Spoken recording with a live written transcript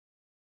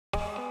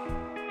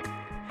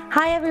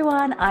Hi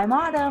everyone, I'm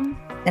Autumn.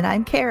 And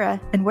I'm Kara,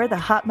 and we're the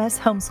Hot Mess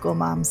Homeschool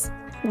Moms.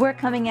 We're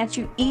coming at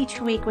you each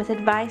week with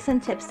advice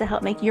and tips to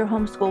help make your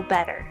homeschool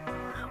better.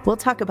 We'll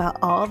talk about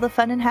all the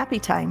fun and happy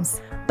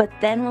times. But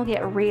then we'll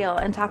get real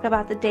and talk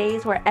about the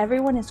days where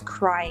everyone is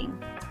crying.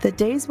 The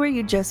days where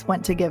you just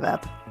want to give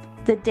up.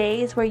 The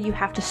days where you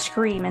have to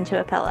scream into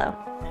a pillow.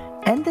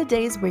 And the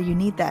days where you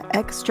need that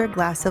extra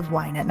glass of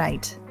wine at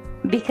night.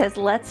 Because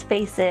let's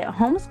face it,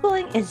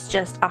 homeschooling is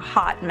just a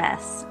hot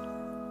mess.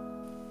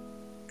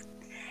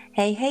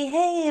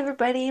 Hey,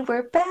 everybody.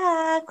 We're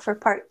back for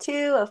part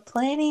 2 of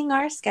planning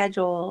our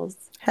schedules.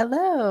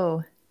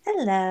 Hello.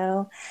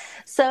 Hello.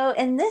 So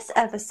in this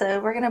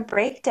episode, we're going to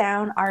break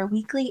down our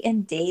weekly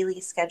and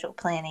daily schedule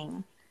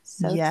planning.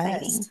 So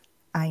exciting.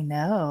 I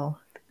know.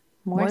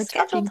 More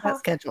schedule talk.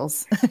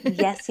 Schedules.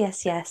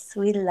 Yes.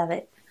 We love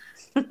it.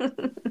 All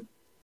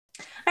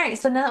right.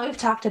 So now that we've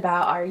talked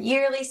about our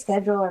yearly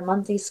schedule or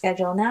monthly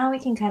schedule, now we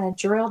can kind of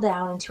drill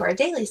down into our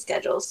daily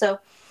schedule. So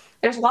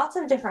there's lots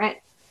of different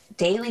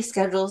daily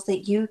schedules that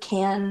you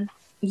can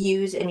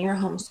use in your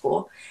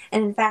homeschool.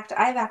 And in fact,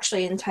 I've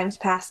actually in times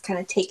past kind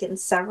of taken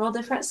several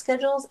different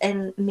schedules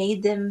and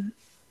made them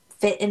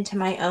fit into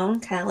my own,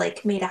 kind of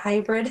like made a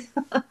hybrid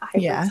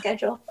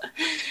schedule.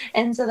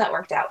 And so that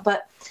worked out.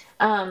 But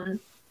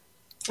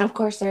of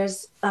course,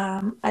 there's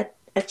a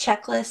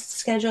checklist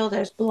schedule,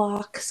 there's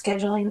block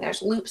scheduling,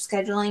 there's loop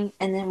scheduling,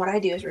 and then what I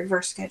do is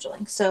reverse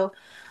scheduling. So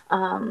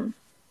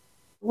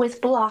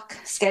with block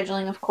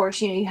scheduling, of course,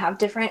 you have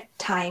different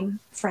time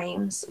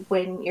frames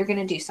when you're going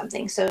to do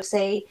something. So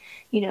say,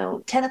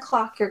 10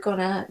 o'clock, you're going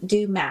to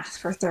do math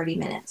for 30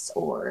 minutes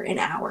or an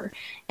hour.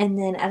 And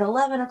then at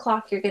 11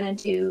 o'clock, you're going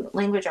to do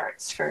language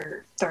arts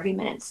for 30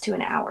 minutes to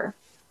an hour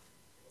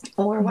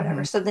or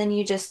whatever. So then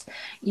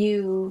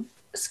you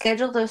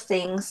schedule those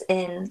things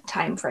in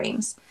time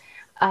frames.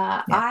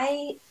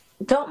 I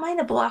don't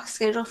mind a block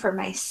schedule for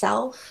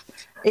myself.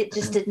 It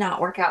just did not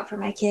work out for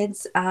my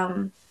kids.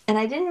 And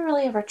I didn't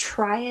really ever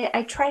try it.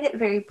 I tried it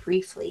very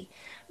briefly,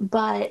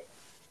 but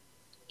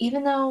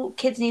even though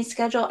kids need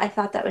schedule, I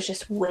thought that was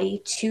just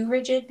way too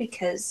rigid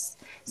because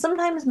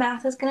sometimes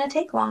math is going to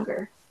take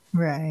longer.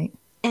 Right.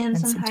 And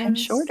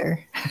sometimes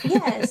shorter.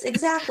 Yes,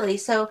 exactly.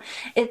 So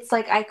it's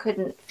like I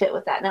couldn't fit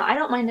with that. Now, I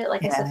don't mind it,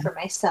 like I said, for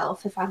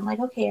myself. If I'm like,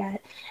 okay,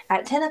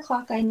 at 10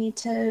 o'clock, I need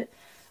to...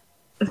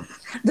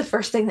 The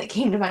first thing that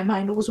came to my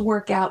mind was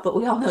work out, but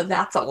we all know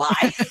that's a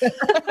lie.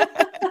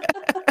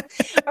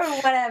 Or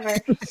whatever.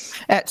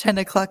 At 10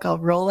 o'clock, I'll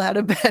roll out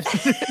of bed.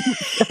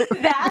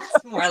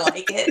 That's more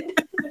like it.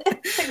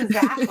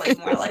 Exactly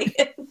more like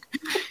it.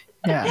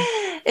 Yeah.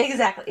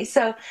 Exactly.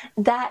 So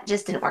that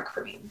just didn't work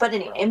for me. But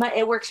anyway,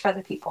 it works for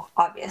other people,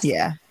 obviously.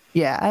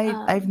 Yeah.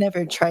 I've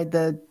never tried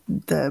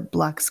the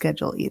block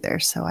schedule either,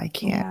 so I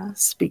can't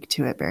speak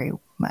to it very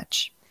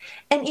much.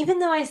 And even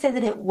though I say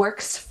that it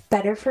works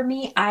better for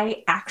me,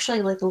 I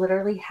actually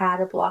literally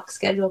had a block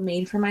schedule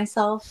made for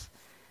myself.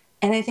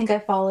 And I think I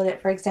followed it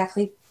for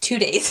exactly 2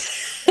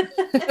 days.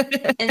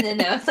 And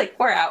then I was like,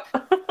 we're out.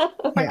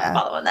 We're not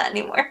following that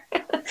anymore.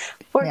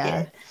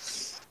 Forget it.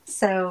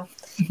 So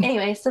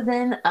anyway, so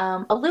then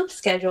a loop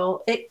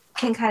schedule, it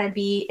can kind of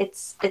be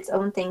its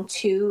own thing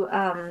too.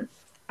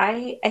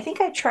 I think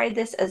I tried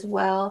this as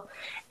well,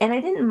 and I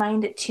didn't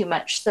mind it too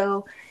much.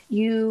 So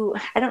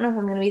I don't know if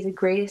I'm going to be the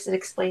greatest at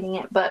explaining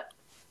it, but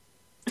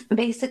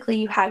basically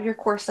you have your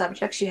core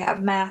subjects. You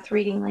have math,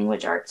 reading,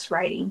 language arts,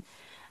 writing.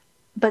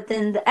 But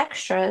then the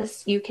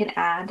extras, you can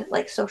add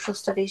like social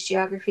studies,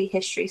 geography,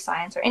 history,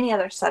 science, or any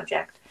other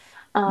subject.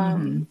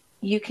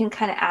 You can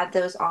kind of add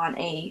those on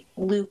a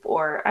loop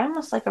or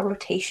almost like a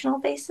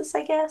rotational basis,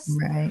 I guess.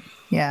 Right.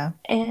 Yeah.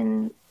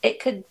 And it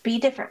could be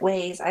different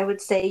ways. I would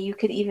say you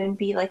could even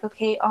be like,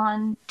 okay,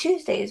 on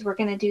Tuesdays, we're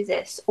going to do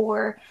this.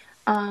 Or,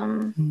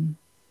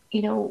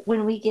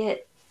 when we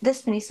get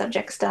this many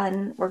subjects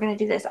done, we're going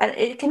to do this.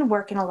 It can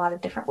work in a lot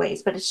of different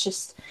ways, but it's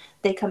just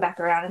they come back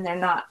around and they're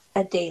not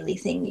a daily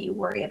thing that you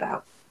worry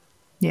about.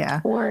 Yeah.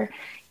 Or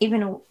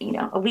even,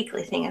 a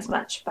weekly thing as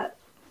much. But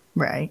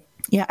right.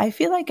 Yeah, I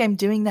feel like I'm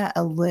doing that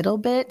a little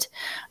bit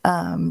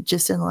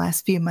just in the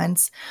last few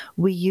months.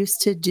 We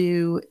used to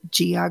do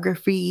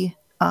geography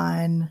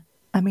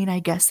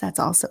I guess that's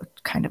also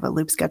kind of a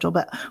loop schedule,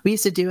 but we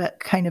used to do it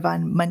kind of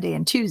on Monday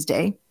and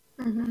Tuesday.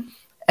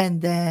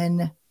 And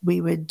then we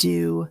would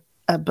do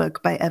a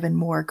book by Evan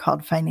Moore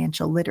called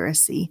Financial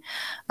Literacy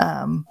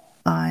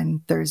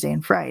on Thursday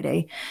and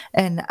Friday.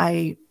 And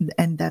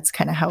that's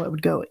kind of how it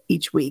would go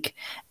each week.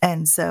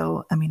 And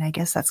so, I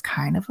guess that's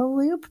kind of a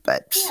loop,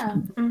 but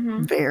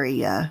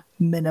very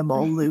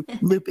minimal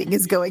looping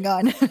is going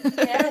on.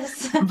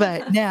 Yes.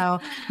 But now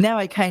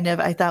I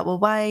thought, well,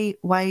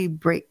 why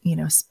break,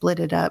 split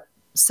it up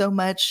so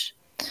much?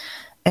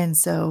 And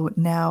so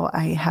now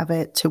I have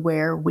it to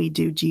where we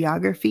do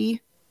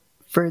geography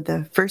for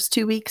the first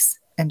 2 weeks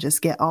and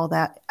just get all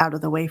that out of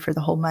the way for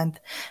the whole month.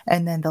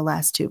 And then the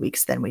last 2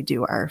 weeks, then we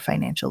do our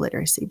financial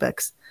literacy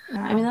books.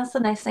 That's the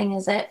nice thing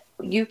is that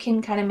you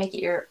can kind of make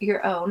it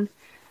your own.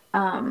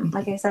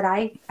 Like I said,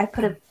 I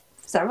put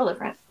several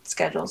different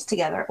schedules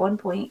together at one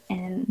point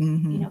and,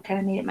 Mm-hmm. kind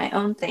of made it my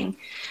own thing.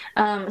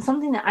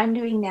 Something that I'm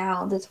doing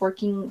now that's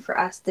working for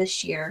us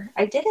this year.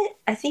 I did it,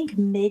 I think,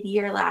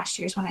 mid-year last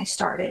year is when I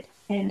started,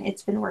 and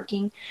it's been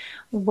working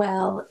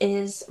well,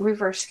 is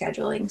reverse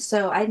scheduling.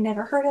 So I'd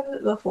never heard of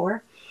it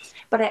before,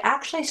 but I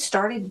actually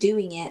started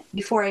doing it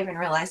before I even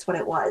realized what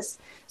it was.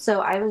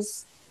 So I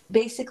was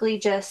basically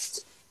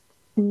just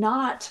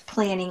not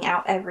planning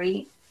out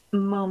every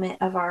moment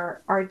of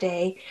our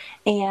day.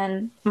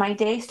 And my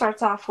day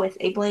starts off with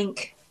a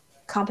blank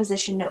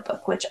composition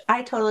notebook, which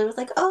I totally was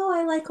like, oh,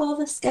 I like all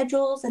the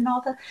schedules and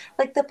all the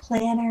like the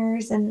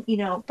planners and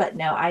but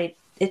no,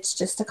 it's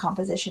just a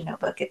composition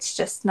notebook.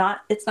 It's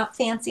not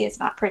fancy, it's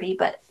not pretty,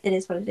 but it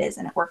is what it is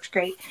and it works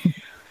great.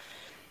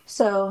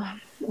 So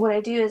what I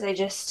do is I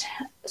just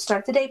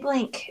start the day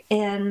blank,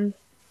 and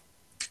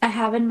I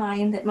have in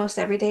mind that most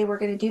every day we're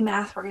going to do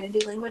math, we're going to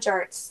do language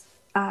arts,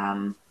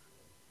 or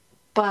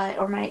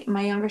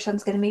my younger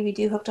son's going to maybe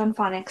do hooked on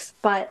phonics,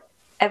 but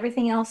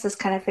everything else is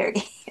kind of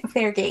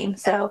fair game.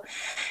 So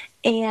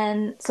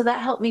that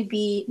helped me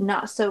be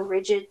not so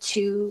rigid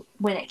to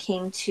when it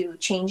came to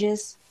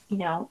changes.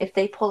 If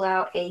they pull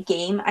out a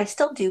game, I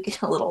still do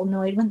get a little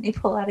annoyed when they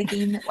pull out a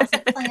game that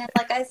wasn't planned,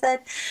 like I said,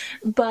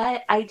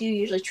 but I do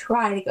usually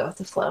try to go with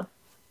the flow.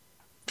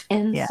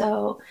 And Yeah.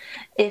 so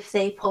if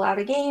they pull out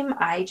a game,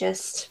 I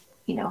just,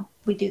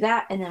 we do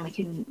that and then we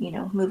can,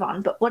 move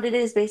on. But what it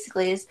is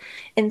basically is,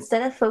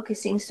 instead of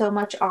focusing so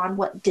much on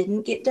what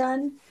didn't get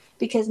done,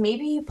 because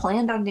maybe you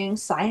planned on doing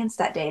science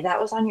that day,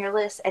 that was on your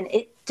list, and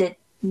it did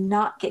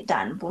not get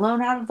done,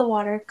 blown out of the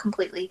water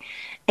completely.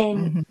 And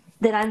Mm-hmm.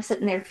 then I'm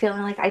sitting there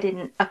feeling like I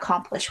didn't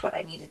accomplish what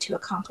I needed to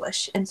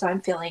accomplish. And so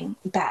I'm feeling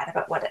bad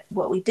about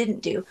what we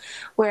didn't do.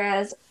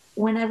 Whereas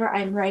whenever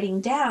I'm writing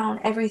down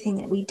everything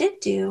that we did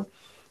do,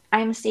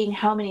 I'm seeing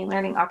how many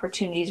learning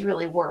opportunities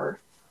really were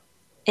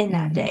in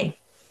that Mm-hmm. day.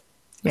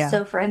 Yeah.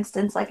 So for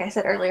instance, like I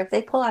said earlier, if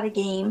they pull out a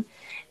game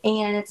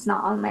and it's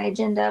not on my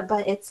agenda,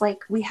 but it's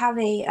like we have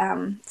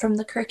from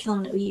the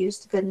curriculum that we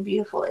used, Good and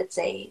Beautiful, it's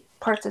a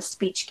parts of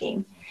speech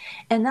game.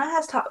 And that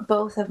has taught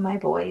both of my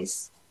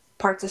boys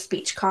parts of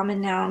speech: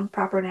 common noun,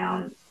 proper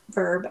noun,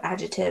 verb,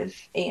 adjective,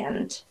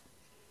 and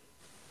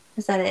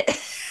is that it?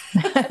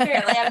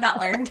 Apparently I've not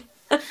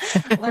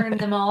learned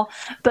them all.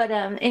 But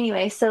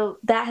anyway, so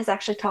that has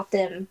actually taught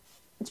them.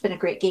 It's been a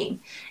great game.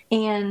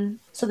 And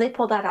so they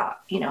pull that out,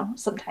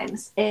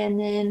 sometimes. And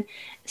then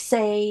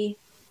say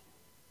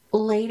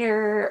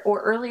later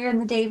or earlier in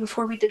the day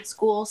before we did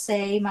school,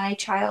 say my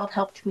child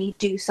helped me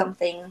do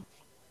something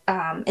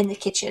in the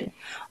kitchen.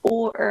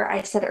 Or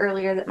I said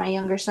earlier that my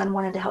younger son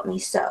wanted to help me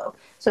sew.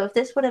 So if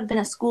this would have been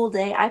a school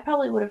day, I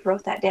probably would have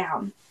wrote that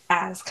down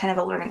as kind of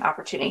a learning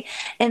opportunity.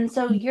 And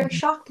so you're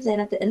shocked then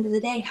at the end of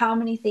the day how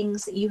many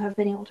things that you have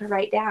been able to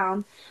write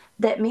down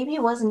that maybe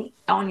it wasn't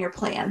on your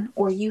plan,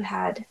 or you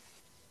had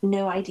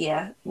no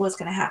idea was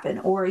going to happen,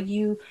 or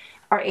you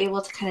are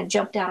able to kind of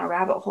jump down a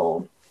rabbit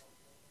hole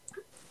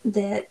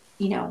that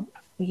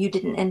you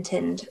didn't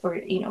intend or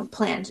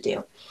plan to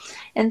do.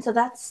 And so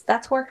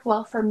that's worked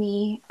well for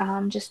me,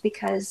 just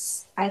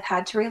because I've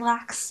had to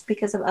relax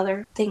because of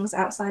other things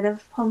outside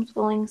of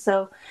homeschooling.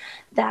 So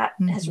that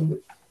has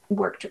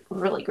worked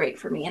really great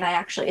for me. And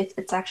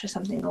it's actually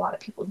something a lot of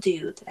people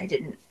do that I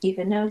didn't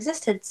even know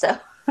existed. So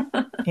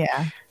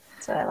Yeah.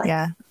 so I like.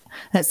 Yeah.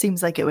 That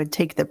seems like it would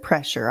take the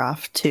pressure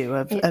off too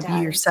of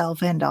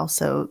yourself and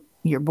also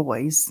your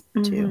boys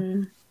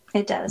too.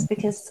 It does,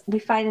 because we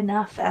fight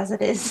enough as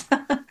it is.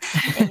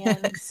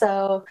 And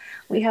so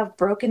we have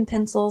broken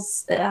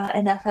pencils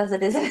enough as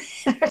it is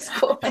in our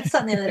school. My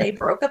son the other day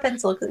broke a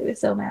pencil because he was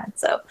so mad.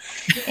 So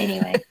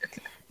anyway,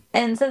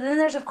 and so then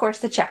there's, of course,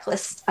 the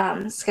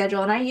checklist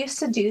schedule. And I used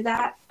to do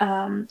that.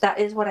 That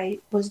is what I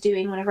was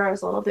doing whenever I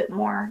was a little bit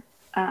more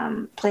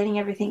planning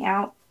everything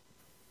out.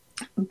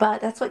 But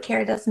that's what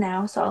Kara does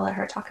now. So I'll let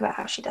her talk about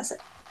how she does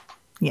it.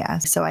 Yeah.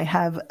 So I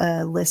have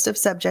a list of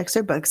subjects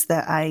or books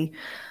that I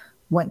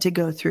want to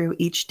go through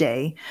each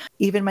day.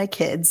 Even my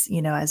kids,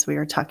 as we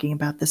were talking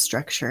about the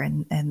structure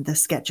and the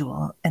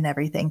schedule and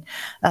everything,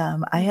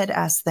 I had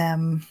asked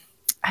them,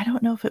 I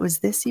don't know if it was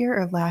this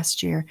year or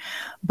last year,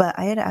 but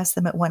I had asked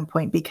them at one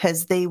point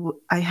because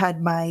I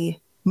had my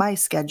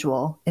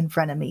schedule in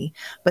front of me,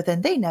 but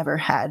then they never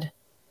had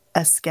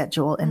a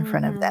schedule in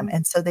front of them.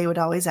 And so they would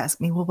always ask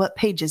me, well, what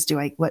page do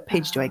I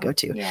go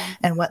to? Yeah.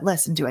 And what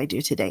lesson do I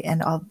do today?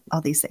 And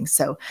all these things.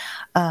 So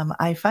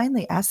I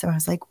finally asked them, I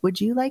was like, would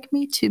you like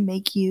me to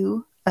make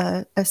you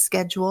a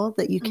schedule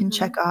that you can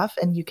check off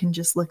and you can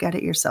just look at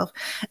it yourself?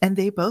 And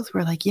they both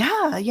were like,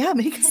 yeah,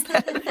 make us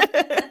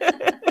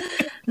that.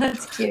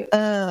 That's cute.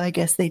 Oh, I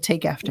guess they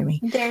take after me.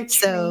 They're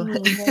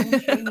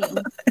training.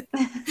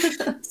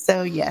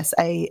 So yes,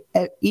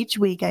 each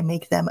week I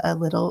make them a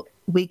little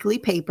weekly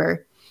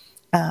paper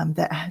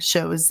that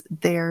shows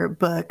their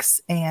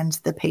books and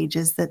the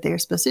pages that they're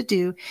supposed to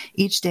do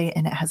each day.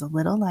 And it has a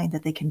little line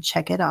that they can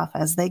check it off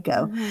as they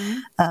go.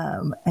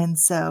 And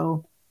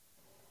so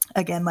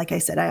again, like I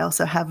said, I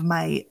also have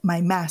my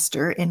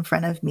master in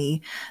front of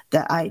me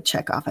that I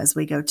check off as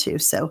we go too.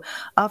 So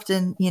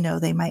often,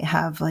 they might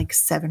have like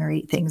 7 or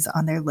 8 things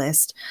on their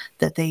list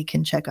that they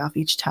can check off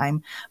each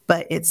time,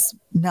 but it's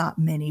not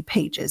many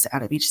pages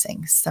out of each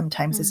thing.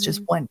 Sometimes it's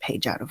just 1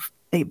 page out of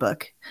a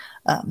book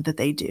that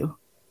they do.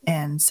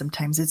 And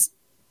sometimes it's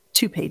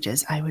 2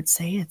 pages. I would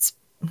say it's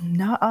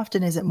not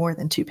often is it more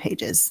than 2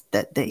 pages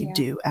that they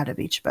do out of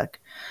each book.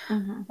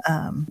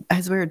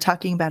 As we were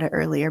talking about it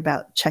earlier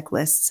about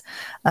checklists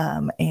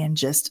and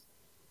just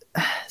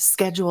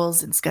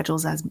schedules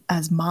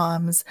as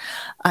moms,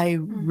 I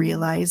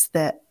realized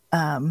that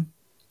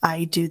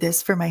I do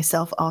this for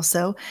myself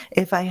also.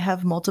 If I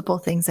have multiple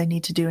things I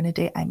need to do in a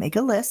day, I make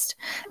a list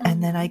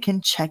and then I can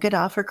check it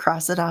off or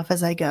cross it off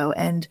as I go.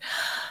 And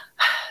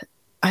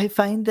I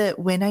find that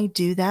when I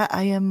do that,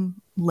 I am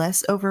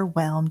less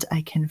overwhelmed.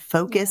 I can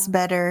focus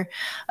better.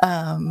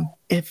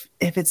 If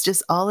it's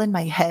just all in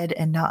my head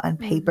and not on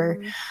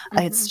paper,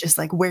 it's just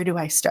like, where do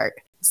I start?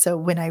 So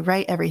when I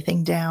write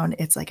everything down,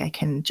 it's like I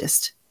can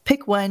just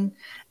pick one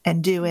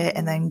and do it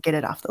and then get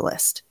it off the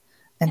list.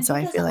 And so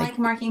I feel like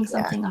marking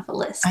something off a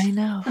list. I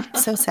know.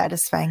 So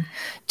satisfying.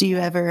 Do you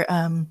ever,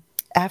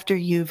 after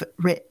you've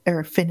written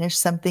or finished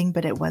something,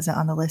 but it wasn't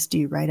on the list, do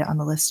you write it on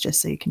the list just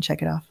so you can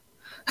check it off?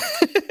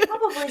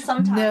 Probably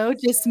sometimes. No,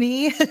 just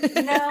me.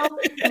 No,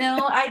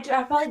 I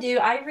probably do.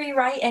 I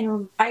write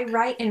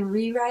and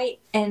rewrite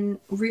and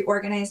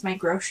reorganize my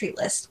grocery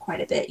list quite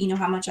a bit. You know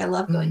how much I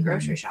love going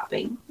grocery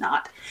shopping,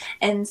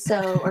 and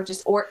so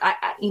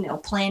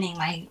planning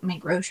my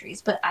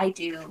groceries. But I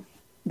do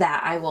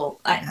that.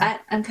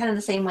 I'm kind of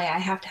the same way. I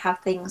have to have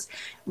things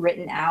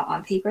written out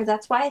on paper.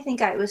 That's why I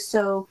think I was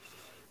so.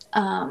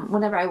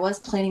 Whenever I was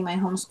planning my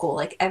homeschool,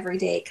 like every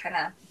day, kind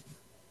of.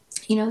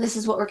 This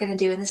is what we're going to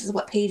do and this is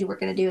what page we're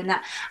going to do. And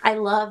that I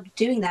loved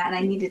doing that. And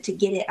I needed to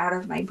get it out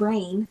of my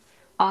brain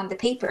on the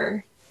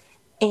paper.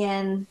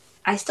 And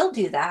I still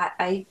do that.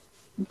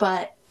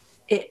 But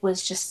it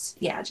was just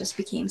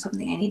became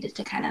something I needed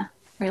to kind of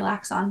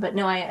relax on. But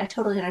no, I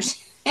totally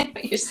understand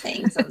what you're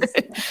saying. So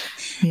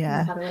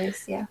yeah.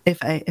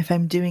 If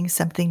I'm doing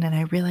something and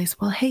I realize,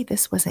 well, hey,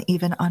 this wasn't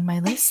even on my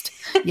list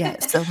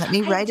yet, so let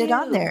me write it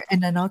on there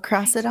and then I'll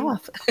cross it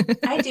off.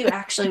 I do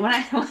actually. When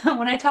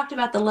I talked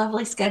about the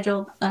lovely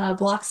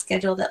block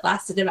schedule that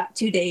lasted about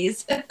 2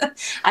 days,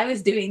 I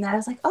was doing that. I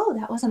was like, oh,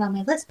 that wasn't on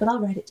my list, but I'll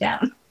write it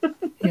down.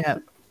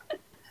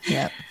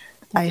 Yeah.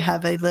 I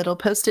have a little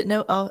Post-it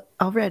note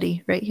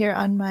already right here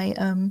on my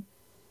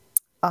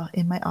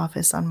in my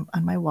office on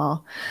my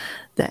wall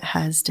that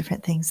has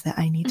different things that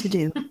I need to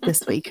do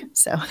this week.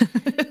 So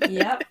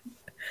Yep.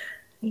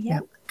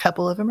 A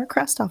couple of them are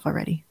crossed off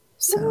already.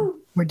 So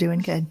we're doing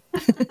good.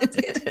 That's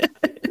good.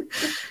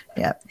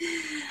 Yep.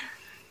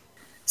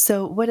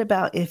 So what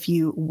about if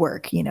you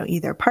work,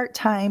 either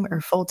part-time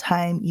or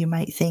full-time? You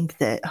might think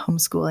that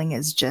homeschooling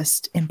is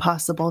just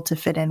impossible to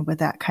fit in with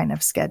that kind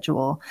of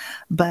schedule,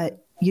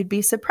 but you'd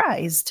be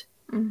surprised.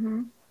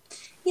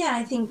 Yeah,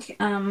 I think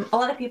a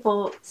lot of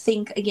people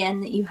think,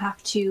 again, that you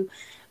have to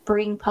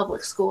bring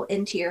public school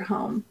into your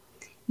home,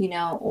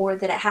 or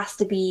that it has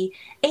to be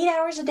 8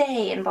 hours a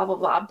day and blah, blah,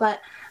 blah.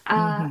 But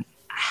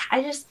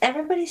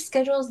everybody's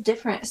schedule is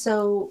different.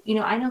 So,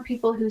 I know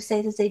people who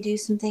say that they do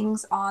some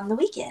things on the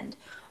weekend,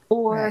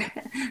 or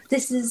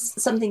this is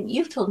something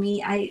you've told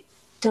me. I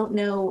don't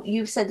know.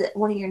 You've said that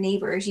one of your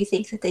neighbors, you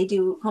think that they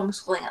do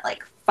homeschooling at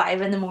like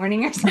 5 a.m.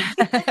 or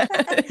something.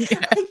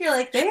 Like you're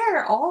like,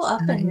 they're all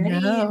up and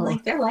ready, and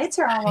like their lights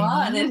are all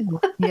on. And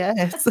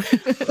yes.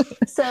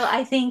 So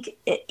I think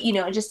it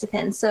just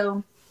depends.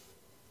 So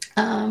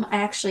I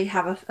actually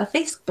have a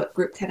Facebook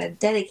group kind of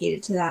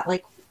dedicated to that,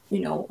 like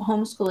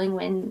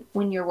homeschooling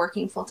when you're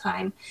working full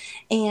time.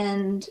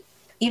 And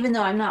even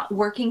though I'm not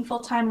working full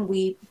time,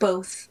 we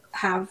both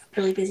have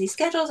really busy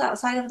schedules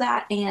outside of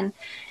that, and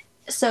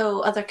so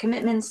other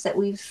commitments that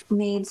we've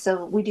made,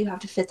 so we do have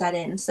to fit that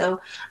in.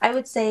 So I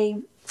would say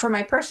for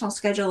my personal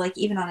schedule, like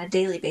even on a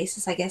daily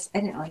basis, I guess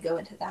I didn't really go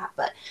into that,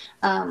 but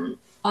on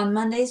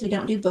Mondays we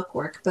don't do book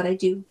work, but I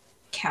do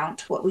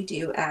count what we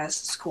do as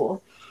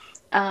school.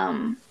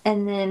 And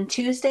then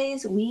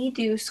Tuesdays we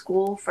do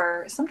school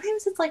for,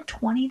 sometimes it's like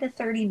 20 to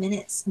 30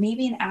 minutes,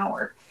 maybe an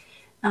hour.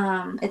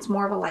 It's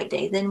more of a light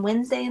day. Then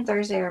Wednesday and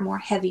Thursday are more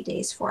heavy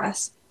days for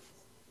us,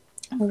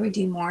 where we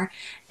do more.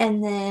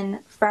 And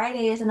then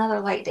Friday is another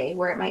light day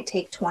where it might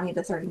take 20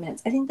 to 30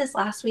 minutes. I think this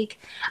last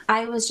week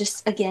I was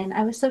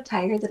so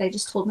tired that I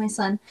just told my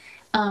son,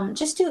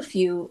 just do a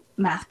few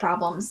math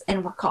problems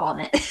and we're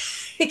calling it.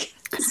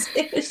 Because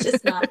it was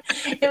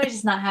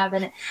just not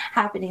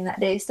happening that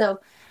day. So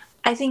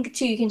I think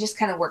too, you can just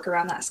kind of work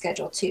around that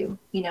schedule too.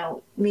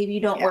 Maybe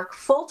you don't work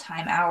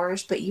full-time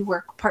hours, but you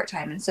work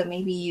part-time. And so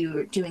maybe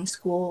you're doing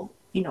school,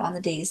 on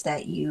the days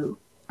that you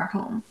are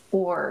home,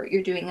 or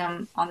you're doing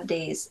them on the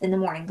days in the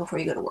morning before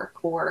you go to work,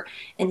 or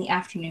in the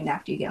afternoon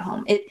after you get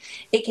home.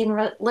 It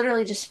can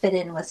literally just fit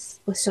in with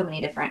so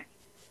many different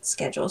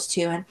schedules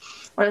too. And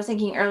what I was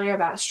thinking earlier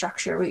about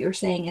structure, what you were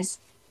saying is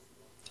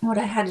what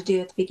I had to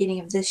do at the beginning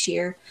of this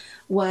year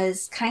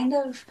was kind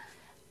of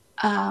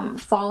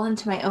fall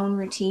into my own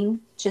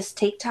routine. Just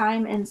take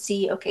time and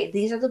see, okay,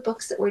 these are the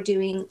books that we're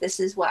doing. This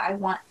is what I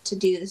want to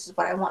do. This is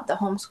what I want the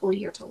homeschool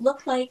year to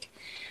look like.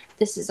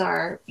 This is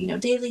our,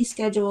 daily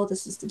schedule.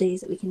 This is the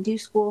days that we can do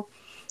school.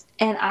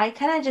 And I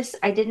kind of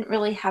I didn't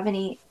really have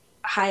any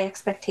high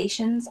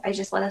expectations. I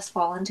just let us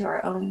fall into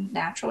our own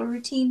natural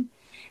routine.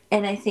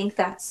 And I think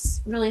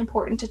that's really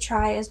important to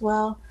try as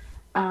well.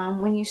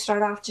 When you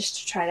start off, just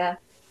to try to,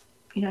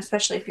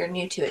 especially if you're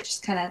new to it,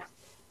 just kind of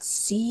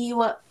see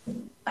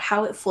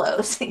how it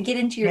flows and get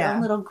into your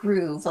own little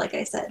groove, like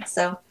I said.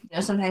 So,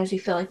 sometimes we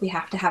feel like we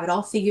have to have it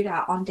all figured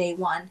out on day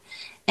one.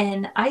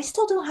 And I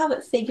still don't have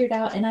it figured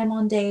out, and I'm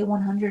on day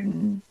 100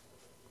 and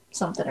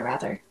something or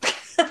other.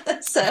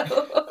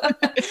 So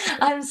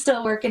I'm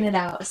still working it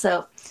out.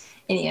 So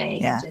anyway,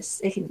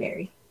 it can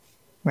vary.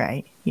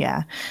 Right.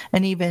 Yeah.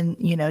 And even,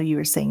 you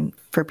were saying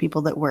for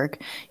people that work,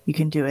 you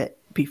can do it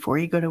before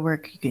you go to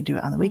work. You can do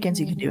it on the weekends.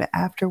 You can do it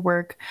after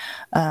work.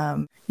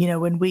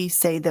 When we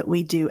say that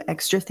we do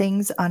extra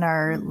things on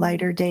our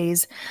lighter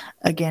days,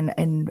 again,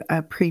 in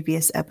a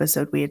previous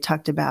episode, we had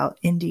talked about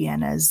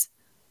Indiana's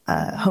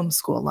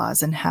homeschool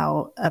laws and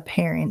how a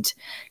parent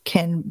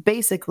can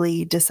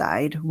basically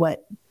decide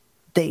what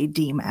they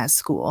deem as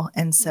school.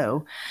 And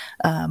so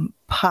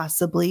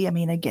possibly,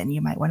 again,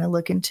 you might want to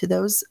look into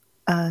those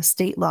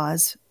state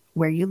laws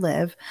where you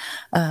live,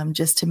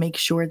 just to make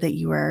sure that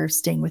you are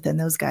staying within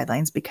those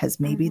guidelines, because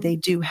maybe they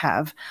do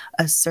have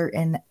a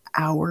certain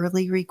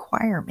hourly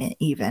requirement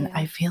even.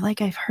 I feel like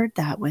I've heard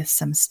that with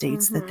some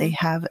states that they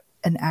have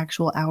an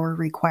actual hour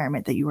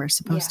requirement that you are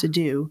supposed to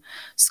do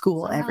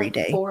school every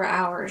day. 4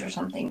 hours or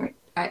something.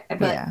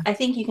 I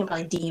think you can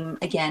probably deem,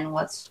 again,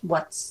 what's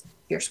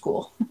your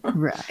school.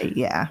 Right.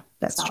 Yeah,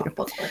 that's true.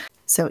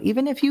 So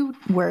even if you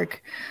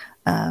work,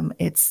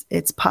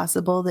 it's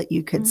possible that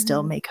you could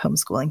still make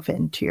homeschooling fit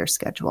into your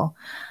schedule.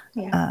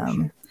 Yeah, for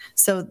sure.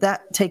 So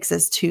that takes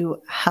us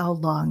to, how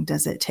long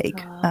does it take?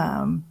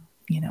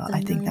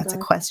 I think that's a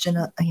question.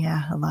 A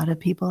lot of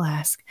people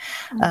ask.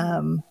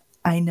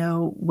 I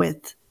know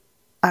with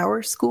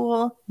our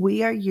school,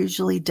 we are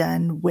usually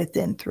done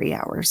within 3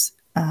 hours.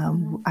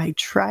 I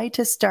try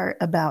to start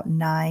about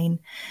 9,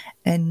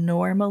 and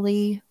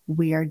normally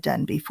we are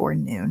done before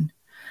noon.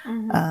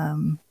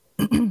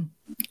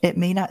 It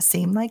may not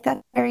seem like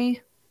that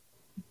very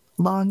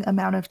long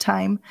amount of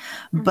time,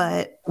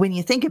 but when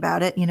you think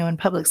about it, in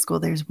public school,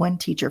 there's one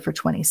teacher for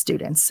 20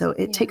 students. So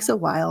it takes a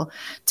while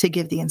to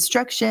give the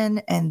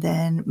instruction, and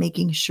then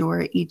making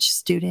sure each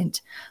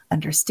student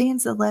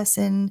understands the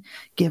lesson,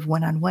 give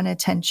one-on-one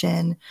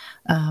attention,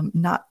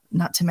 not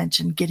to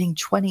mention getting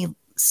 20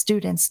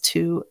 students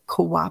to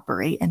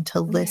cooperate and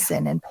to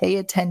listen and pay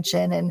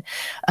attention, and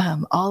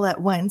all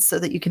at once, so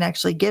that you can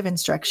actually give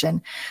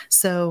instruction.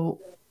 So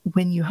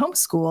when you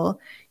homeschool,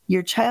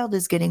 your child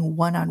is getting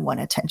one-on-one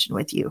attention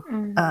with you.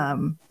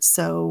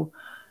 So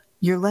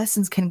your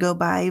lessons can go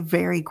by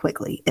very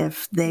quickly.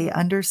 If they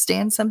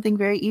understand something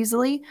very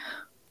easily,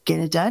 get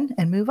it done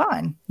and move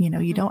on.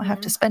 You don't have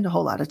to spend a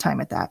whole lot of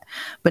time at that.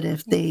 But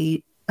if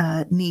they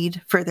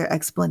need further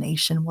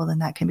explanation, well, then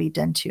that can be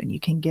done too. And you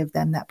can give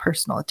them that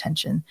personal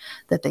attention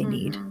that they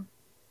need.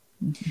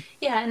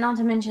 Yeah, and not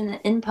to mention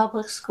that in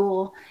public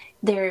school,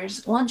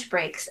 there's lunch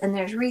breaks, and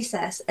there's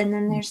recess, and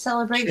then there's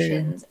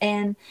celebrations,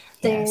 and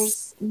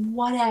there's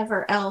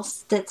whatever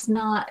else that's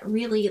not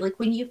really, like,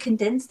 when you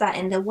condense that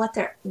into what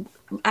their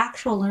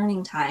actual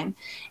learning time,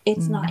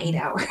 it's not 8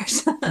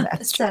 hours.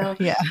 That's true.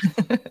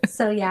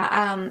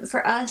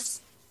 For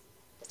us,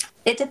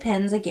 it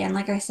depends. Again,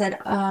 like I said,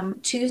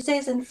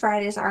 Tuesdays and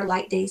Fridays are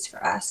light days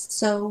for us.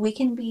 So it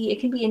can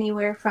be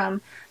anywhere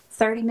from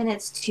 30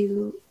 minutes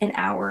to an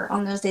hour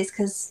on those days,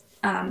 because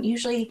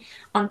usually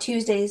on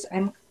Tuesdays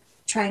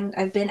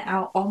I've been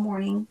out all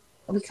morning.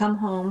 We come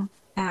home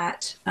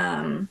at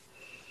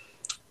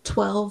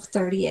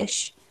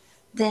 12:30ish.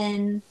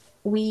 Then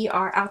we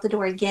are out the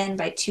door again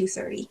by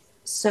 2:30.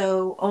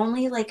 So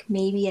only like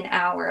maybe an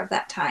hour of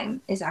that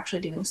time is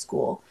actually doing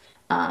school.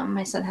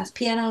 My son has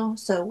piano,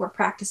 so we're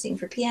practicing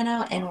for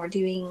piano, and we're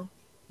doing,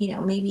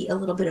 maybe a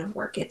little bit of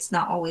work. It's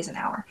not always an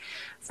hour.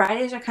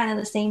 Fridays are kind of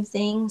the same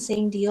thing,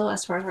 same deal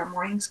as far as our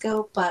mornings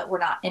go, but we're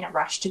not in a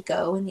rush to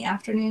go in the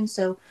afternoon,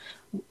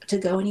 to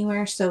go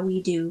anywhere. So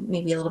we do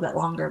maybe a little bit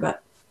longer,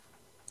 but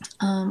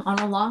on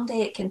a long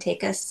day, it can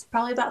take us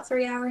probably about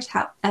 3 hours.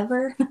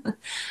 However,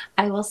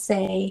 I will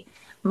say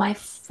my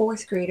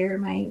 4th grader,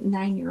 my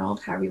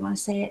 9-year-old, however you want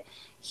to say it,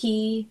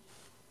 he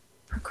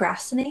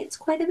procrastinates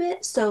quite a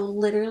bit. So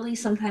literally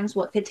sometimes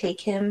what could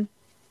take him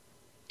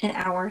an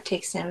hour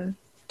takes him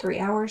 3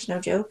 hours, no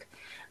joke.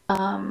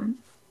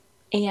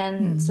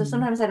 So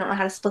sometimes I don't know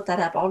how to split that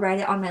up. I'll write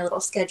it on my little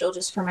schedule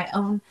just for my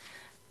own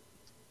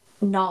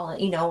knowledge,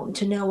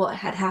 to know what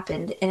had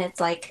happened. And it's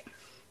like,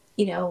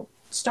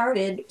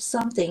 started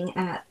something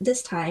at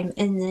this time,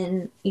 and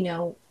then,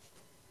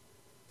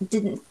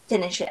 didn't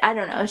finish it. I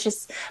don't know. It's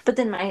just, but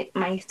then my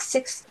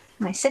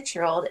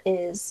 6-year-old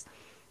is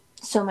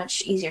so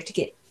much easier to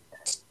get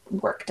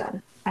work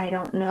done. I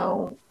don't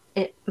know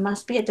it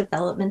must be a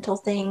developmental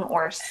thing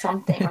or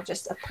something, or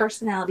just a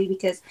personality,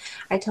 because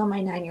I tell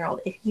my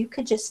 9-year-old, if you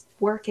could just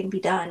work and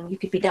be done, you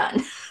could be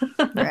done.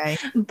 Right.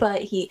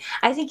 But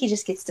I think he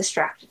just gets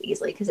distracted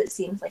easily, because it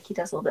seems like he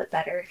does a little bit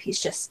better if he's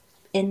just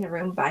in the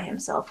room by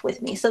himself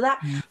with me. So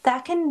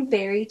that can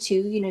vary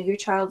too. Your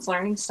child's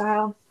learning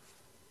style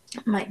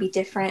might be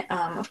different.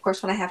 Of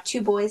course, when I have 2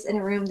 boys in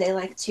a room, they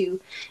like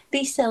to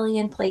be silly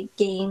and play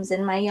games,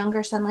 and my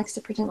younger son likes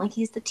to pretend like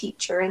he's the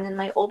teacher, and then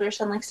my older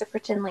son likes to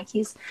pretend like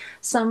he's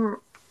some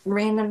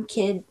random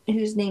kid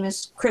whose name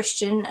is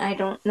Christian. I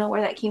don't know where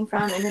that came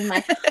from. And then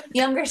my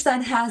younger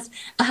son has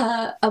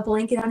a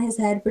blanket on his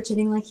head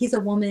pretending like he's a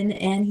woman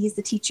and he's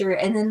the teacher.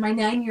 And then my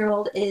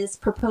 9-year-old is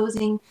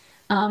proposing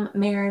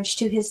marriage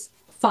to his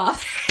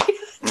father.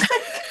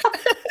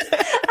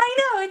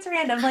 It's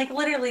random. Like,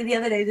 literally the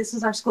other day, this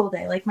was our school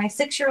day. Like, my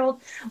 6-year-old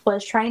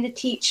was trying to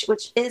teach,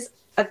 which is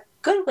a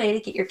good way to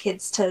get your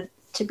kids to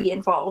be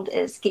involved,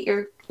 is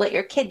let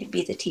your kid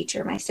be the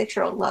teacher. My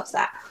 6-year-old loves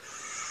that.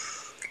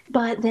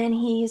 But then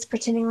he's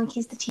pretending like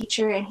he's the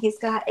teacher, and he's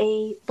got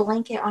a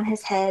blanket on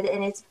his head,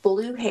 and it's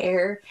blue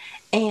hair.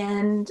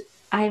 And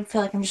I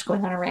feel like I'm just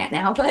going on a rant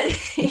now, but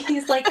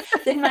he's like,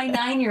 then my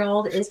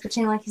 9-year-old is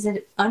pretending like he's an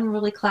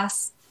unruly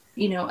class,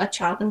 a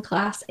child in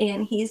class,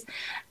 and he's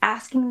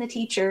asking the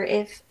teacher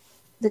if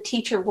the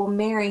teacher will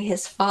marry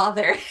his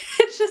father.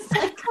 It's just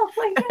like, oh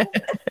my God.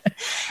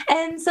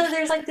 And so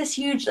there's like this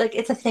huge, like,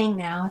 it's a thing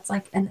now. It's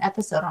like an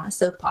episode on a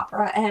soap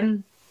opera.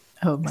 And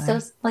Oh my. so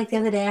like the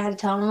other day I had to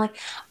tell him, like,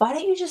 why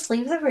don't you just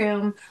leave the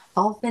room?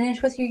 I'll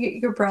finish with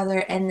your brother.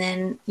 And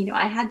then,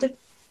 I had to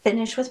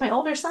finish with my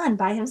older son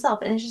by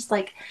himself. And it's just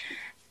like,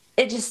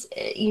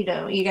 you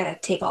got to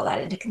take all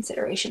that into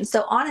consideration.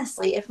 So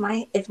honestly, if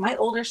my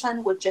older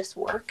son would just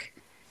work,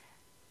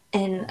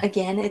 and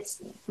again,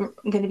 it's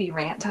going to be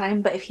rant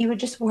time, but if he would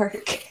just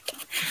work,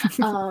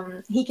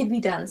 he could be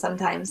done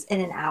sometimes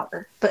in an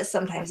hour, but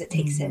sometimes it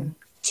takes him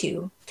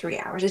 2-3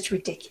 hours. It's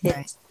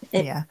ridiculous.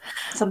 Right.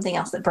 It's something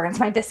else that burns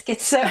my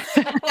biscuits. So I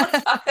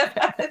won't talk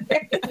about it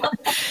very long.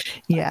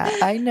 Yeah,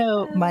 I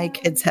know my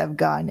kids have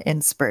gone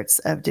in spurts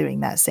of doing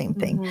that same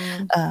thing.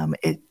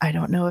 Mm-hmm. I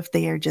don't know if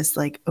they are just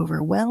like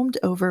overwhelmed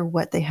over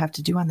what they have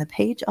to do on the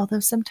page, although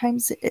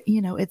sometimes,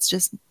 it's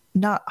just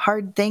not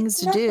hard things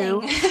to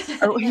do.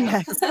 Oh,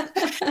 yes.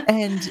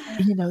 And,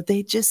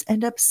 they just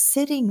end up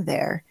sitting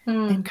there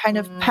and kind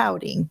of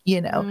pouting,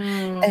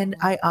 and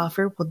I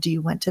offer, well, do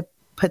you want to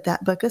put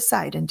that book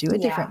aside and do a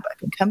different book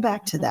and come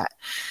back to that?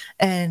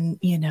 And,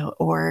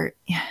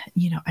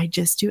 I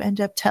just do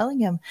end up telling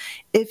him,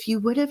 if you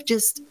would have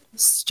just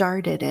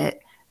started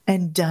it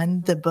and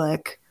done the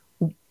book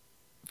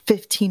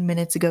 15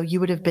 minutes ago, you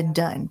would have been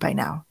done by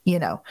now,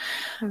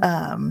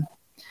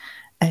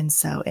 and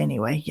so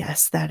anyway,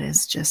 yes, that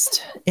is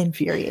just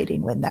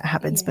infuriating when that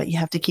happens, but you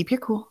have to keep your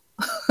cool.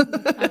 I'm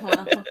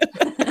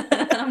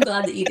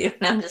glad that you do.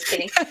 No, I'm just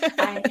kidding.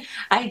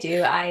 I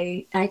do.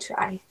 I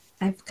try.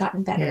 I've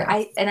gotten better.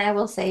 Yes. I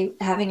will say,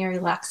 having a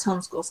relaxed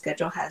homeschool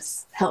schedule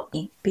has helped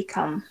me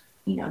become,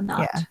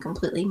 not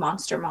completely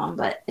monster mom,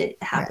 but it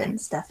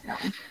happens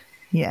definitely.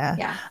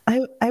 Yeah.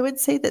 I would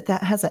say that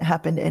hasn't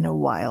happened in a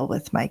while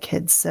with my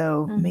kids.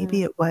 So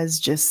maybe it was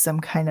just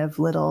some kind of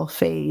little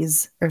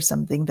phase or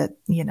something that,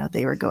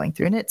 they were going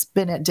through, and it's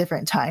been at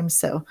different times.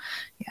 So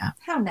yeah.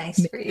 How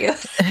nice for you.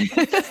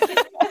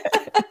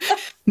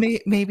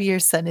 Maybe your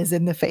son is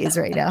in the phase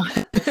right now.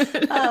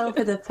 Oh,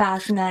 for the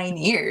past 9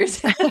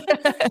 years.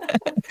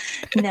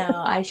 No,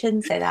 I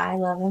shouldn't say that. I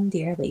love him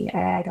dearly.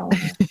 I don't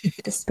want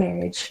to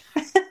disparage.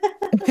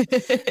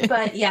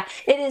 But yeah,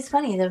 it is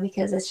funny though,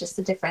 because it's just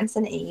a difference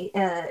in age.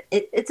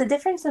 It's a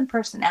difference in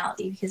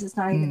personality, because it's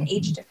not even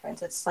age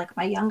difference. It's like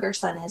my younger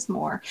son is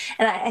more,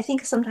 and I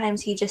think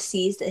sometimes he just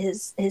sees that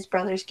his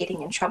brother's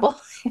getting in trouble.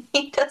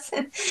 He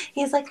doesn't.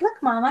 He's like,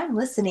 "Look, Mom, I'm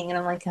listening," and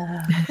I'm like,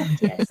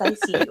 "Yes, I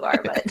see you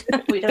are, but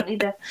we don't need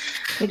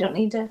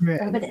to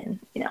rub it in,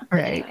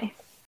 Right. Anyway.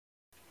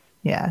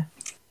 Yeah.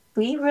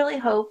 We really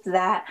hope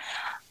that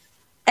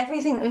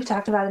everything that we've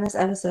talked about in this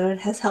episode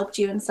has helped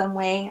you in some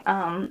way.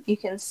 You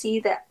can see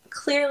that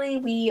clearly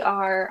we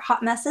are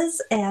hot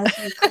messes, as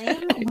we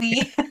claim.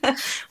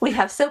 We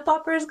have soap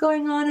operas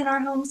going on in our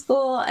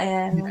homeschool,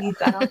 and we've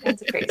got all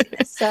kinds of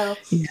craziness. So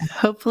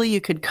hopefully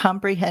you could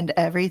comprehend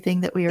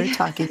everything that we were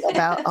talking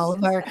about, all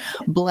of our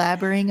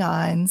blabbering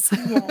ons.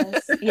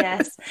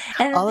 Yes.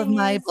 And all of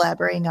my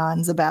blabbering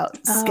ons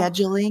about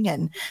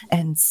scheduling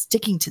and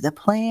sticking to the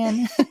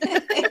plan.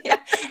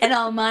 And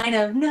all mine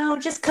of, no,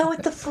 just go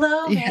with the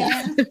flow,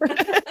 man.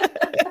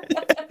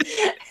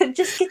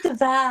 Just get the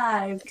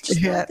vibe.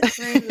 Just go with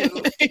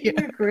the groove.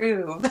 Your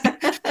groove.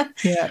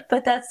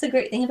 But that's the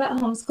great thing about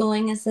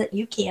homeschooling, is that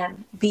you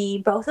can be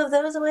both of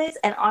those ways.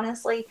 And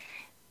honestly,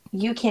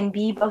 you can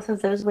be both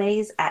of those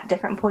ways at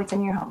different points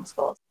in your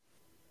homeschool.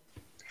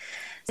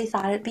 We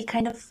thought it'd be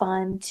kind of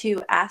fun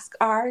to ask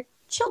our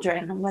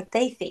children what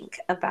they think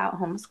about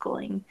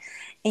homeschooling.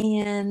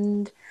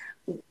 And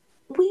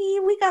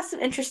we got some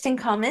interesting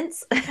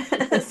comments,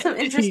 some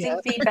interesting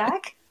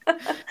feedback.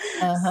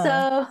 Uh-huh.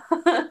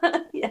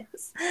 So,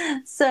 yes.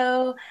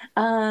 So,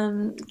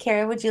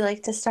 Kara, would you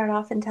like to start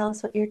off and tell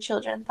us what your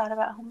children thought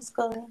about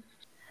homeschooling?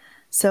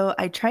 So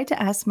I tried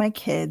to ask my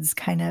kids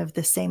kind of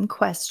the same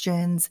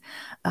questions,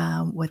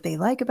 what they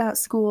like about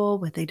school,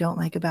 what they don't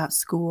like about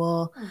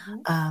school.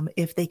 Mm-hmm.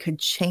 If they could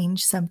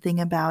change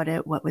something about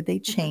it, what would they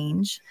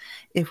change?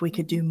 If we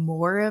could Mm-hmm. do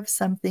more of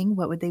something,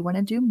 what would they want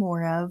to do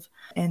more of?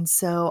 And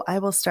so I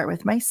will start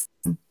with my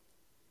son.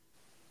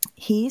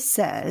 He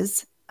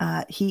says,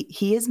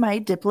 he is my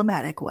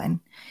diplomatic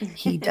one.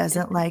 He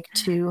doesn't like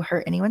to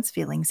hurt anyone's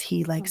feelings.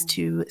 He likes Oh.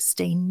 to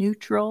stay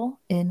neutral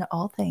in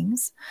all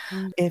things.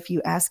 If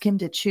you ask him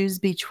to choose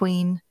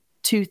between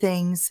two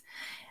things,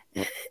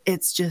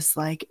 it's just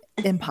like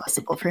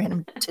impossible for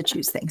him to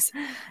choose things.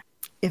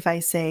 If I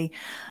say,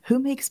 who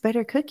makes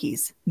better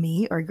cookies,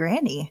 me or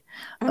Granny?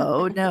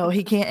 Oh no,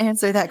 he can't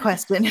answer that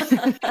question.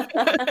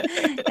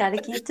 Gotta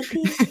keep the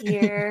peace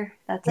here.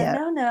 That's a Yeah.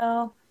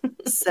 no-no.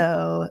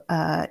 So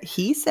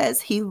he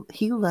says he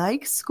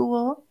likes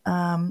school.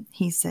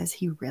 He says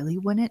he really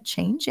wouldn't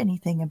change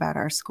anything about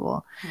our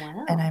school. And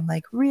Wow. I'm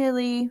like,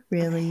 really?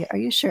 Really? Are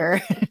you sure?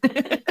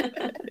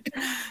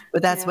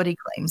 But that's Yeah. what he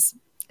claims.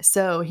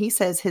 So he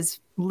says his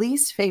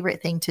least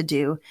favorite thing to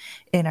do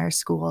in our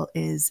school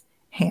is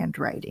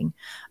handwriting.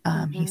 He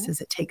Mm-hmm.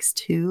 says it takes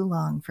too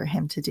long for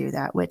him to do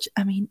that, which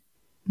I mean,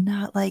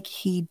 not like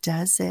he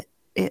does it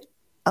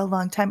a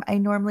long time. I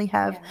normally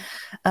have.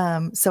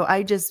 Yeah. So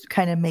I just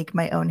kind of make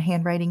my own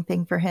handwriting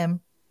thing for him.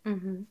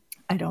 Mm-hmm.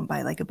 I don't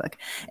buy like a book.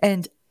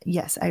 And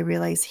yes, I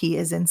realize he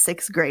is in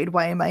sixth grade.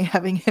 Why am I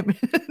having him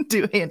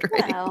do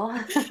handwriting?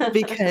 Well,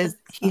 Because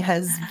he so,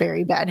 has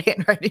very bad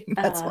handwriting.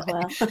 That's why.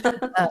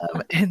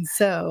 well. And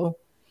so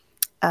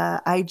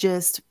I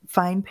just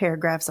find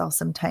paragraphs. I'll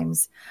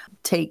sometimes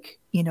take,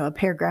 a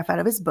paragraph out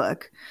of his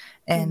book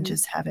and Mm-hmm.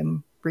 just have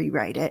him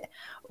rewrite it,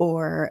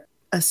 or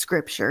a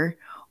scripture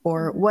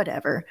or Mm-hmm.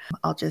 whatever.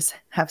 I'll just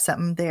have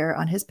something there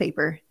on his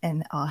paper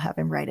and I'll have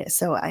him write it.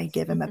 So I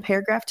give him a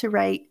paragraph to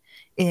write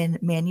in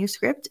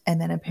manuscript and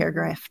then a Mm-hmm.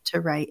 paragraph to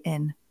write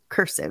in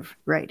cursive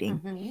writing.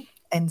 Mm-hmm.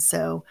 And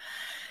so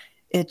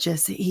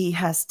he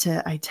has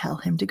to, I tell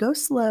him to go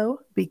slow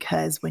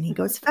because when he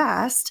goes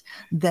fast,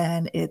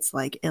 then it's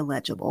like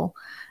illegible.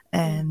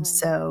 And Mm-hmm.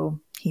 so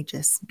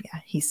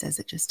he says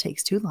it just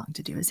takes too long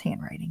to do his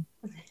handwriting.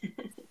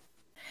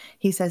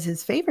 He says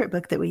his favorite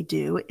book that we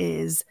do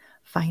is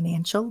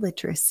Financial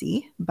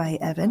Literacy by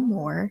Evan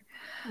Moore.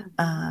 Mm-hmm.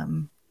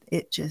 Um,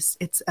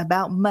 it's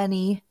about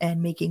money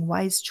and making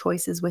wise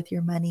choices with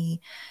your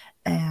money.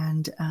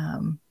 And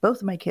both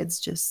of my kids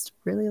just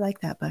really like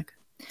that book.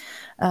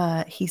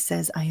 He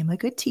says, I am a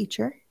good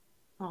teacher.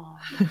 Oh,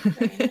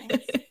 very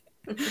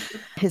nice.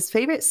 His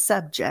favorite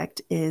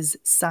subject is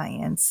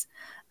science.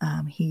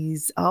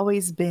 He's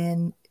always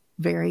been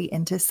very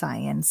into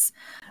science.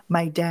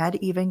 My dad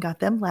even got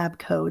them lab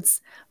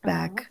coats Uh-huh.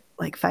 back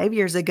like 5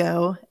 years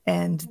ago,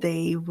 and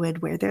they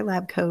would wear their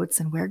lab coats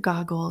and wear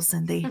goggles.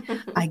 And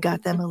I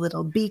got them a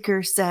little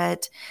beaker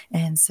set.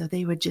 And so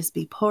they would just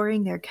be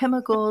pouring their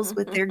chemicals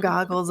with their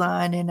goggles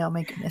on. And oh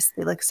my goodness,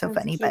 they look so That's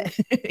funny, but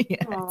cute. yeah,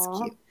 it's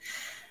Aw.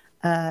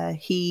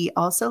 cute. He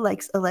also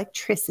likes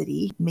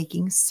electricity,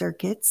 making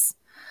circuits,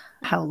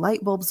 how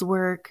light bulbs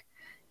work.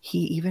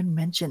 He even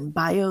mentioned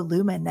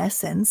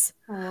bioluminescence.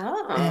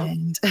 Wow.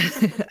 And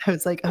I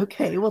was like,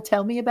 okay, well,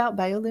 tell me about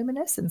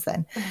bioluminescence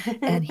then.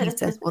 And he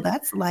says, well,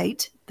 that's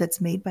light that's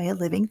made by a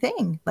living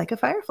thing, like a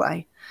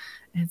firefly.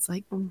 And it's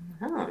like,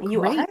 Wow,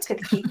 you are a great.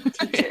 good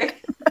teacher.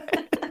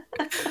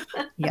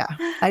 Yeah.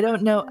 I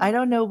don't know. I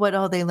don't know what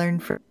all they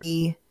learned from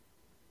me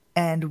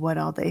and what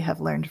all they have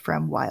learned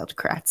from Wild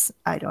Kratts.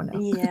 I don't know.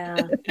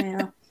 Yeah,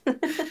 yeah.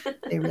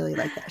 They really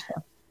like that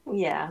show.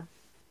 Yeah.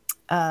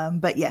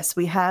 But yes,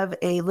 we have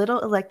a little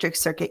electric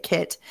circuit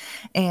kit.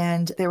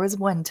 And there was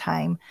one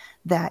time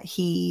that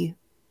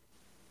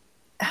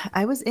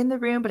I was in the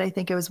room, but I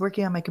think I was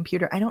working on my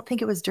computer. I don't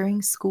think it was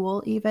during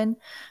school even,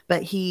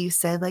 but he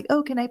said like,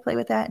 oh, can I play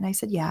with that? And I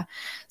said, yeah.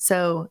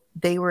 So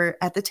they were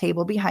at the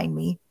table behind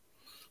me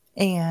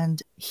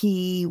and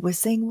he was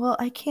saying, well,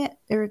 I can't,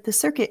 or the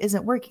circuit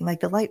isn't working. Like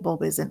the light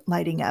bulb isn't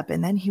lighting up.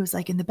 And then he was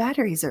like, and the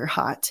batteries are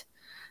hot.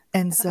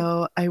 And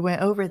so I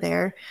went over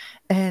there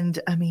and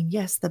I mean,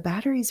 yes, the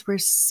batteries were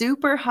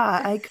super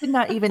hot. I could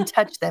not even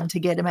touch them to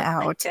get them Oh my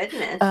out.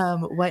 goodness.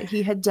 What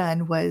he had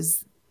done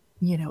was,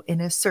 in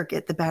a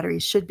circuit, the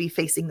batteries should be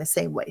facing the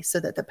same way so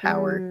that the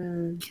power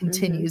Mm-hmm.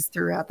 continues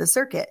throughout the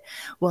circuit.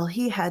 Well,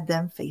 he had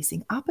them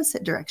facing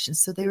opposite directions.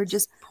 So they were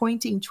just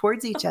pointing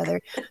towards each other.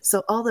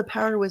 So all the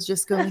power was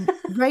just going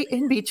right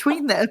in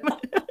between them.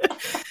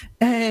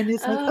 And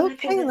it's like, Oh,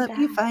 because okay, of let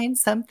me that. find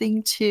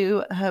something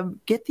to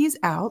get these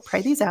out,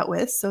 pry these out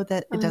with so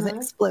that it doesn't Uh-huh.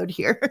 explode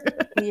here.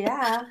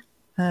 Yeah.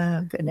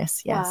 Oh,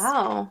 goodness. Yes.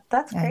 Wow.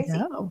 That's I crazy.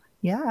 know.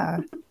 Yeah.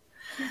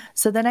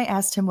 So then I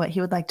asked him what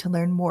he would like to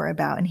learn more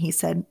about. And he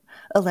said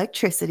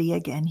electricity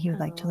again. He would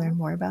like to learn Oh.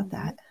 more about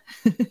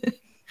Mm-hmm. that.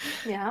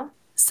 Yeah.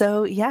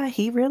 So, yeah,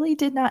 he really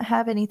did not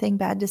have anything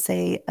bad to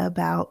say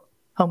about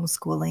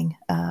homeschooling.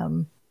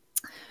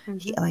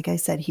 Mm-hmm. Like I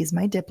said, he's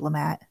my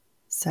diplomat.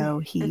 So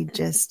he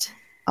just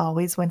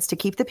always wants to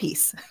keep the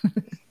peace.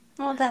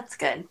 Well, that's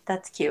good.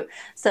 That's cute.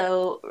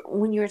 So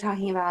when you were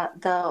talking about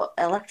the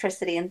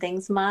electricity and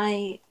things,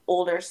 my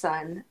older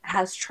son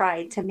has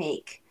tried to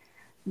make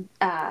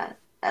uh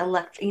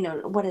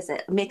what is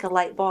it? Make a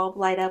light bulb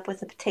light up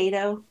with a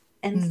potato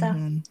and stuff.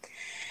 Mm-hmm.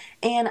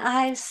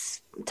 And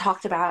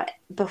talked about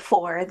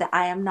before that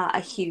I am not a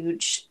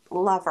huge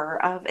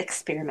lover of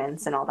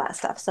experiments and all that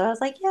stuff. So I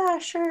was like, yeah,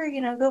 sure,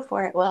 go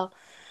for it. Well,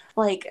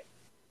 like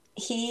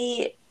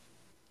he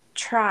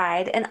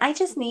tried, and I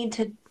just need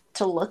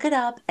to look it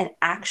up and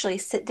actually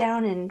sit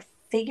down and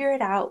figure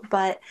it out.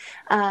 But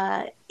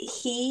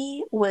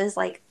he was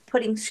like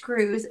putting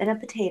screws in a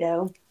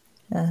potato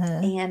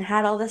Uh-huh. and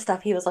had all the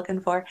stuff he was looking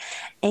for.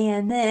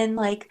 And then,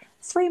 like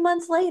 3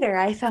 months later,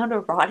 I found a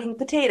rotting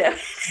potato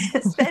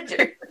in his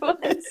bedroom.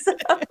 So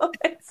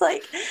it's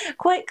like,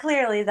 quite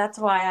clearly, that's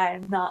why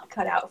I'm not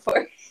cut out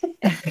for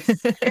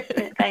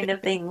experiment kind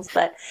of things.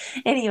 But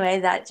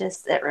anyway,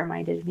 it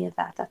reminded me of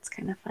that. That's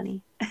kind of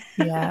funny.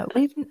 Yeah,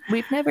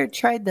 we've never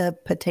tried the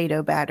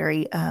potato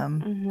battery.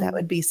 That Hmm.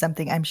 would be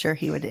something I'm sure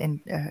he would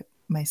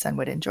my son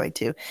would enjoy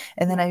too.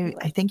 And then Yeah, he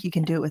I would. think you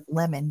can do it with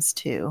lemons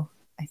too,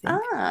 I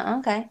think. Ah,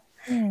 okay.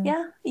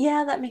 Yeah,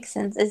 Yeah, that makes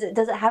sense.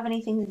 Does it have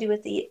anything to do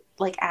with the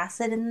like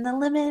acid in the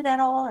limit at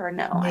all, or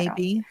no?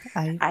 maybe.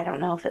 I don't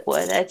know if it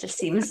would. It just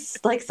seems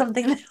like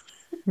something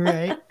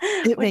Right.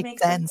 that It would makes make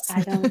sense. sense.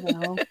 I don't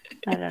know.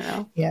 I don't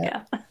know. Yeah.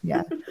 Yeah.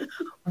 Yeah.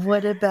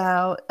 What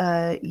about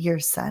your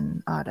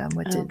son, Autumn?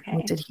 What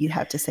Okay. did he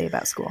have to say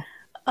about school?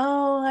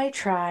 Oh, I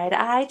tried.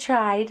 I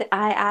tried.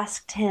 I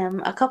asked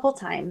him a couple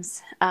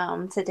times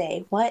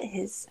today what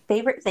his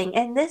favorite thing,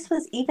 and this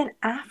was even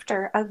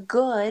after a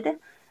good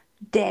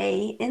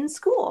day in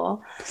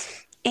school.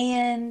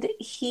 And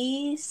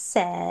he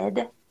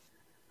said,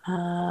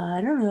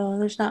 I don't know,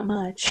 there's not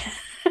much.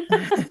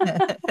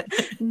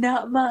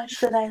 Not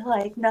much that I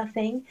like,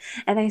 nothing.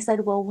 And I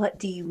said, well, what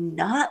do you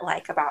not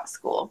like about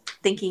school?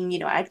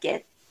 Thinking, I'd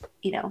get,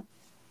 you know,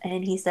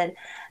 and he said,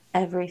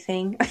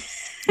 everything.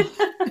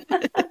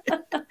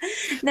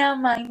 Now,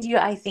 mind you,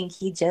 I think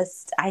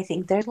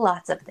there's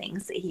lots of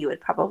things that he would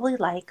probably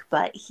like,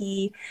 but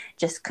he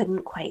just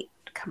couldn't quite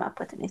come up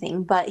with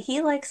anything. But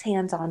he likes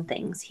hands-on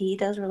things. He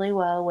does really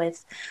well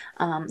with,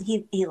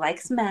 he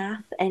likes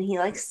math and he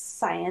likes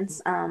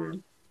science.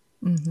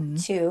 Hmm.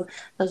 Too.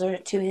 Those are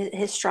two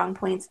his strong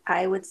points.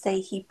 I would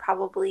say he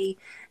probably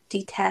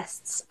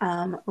detests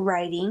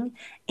writing,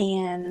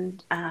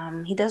 and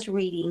he does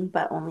reading,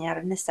 but only out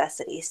of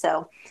necessity.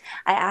 So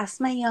I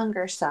asked my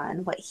younger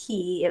son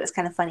it was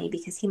kind of funny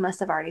because he must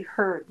have already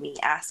heard me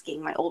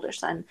asking my older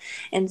son.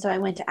 And so I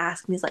went to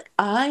ask him, he's like,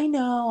 I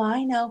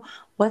know.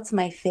 What's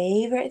my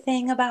favorite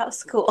thing about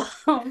school?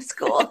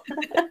 Homeschool.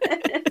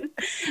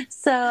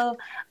 So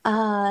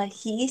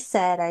he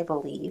said, I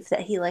believe,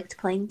 that he liked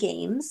playing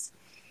games.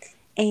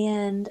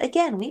 And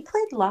again, we've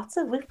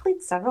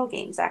played several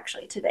games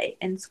actually today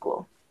in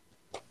school.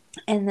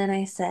 And then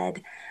I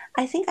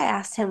think I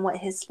asked him what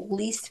his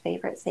least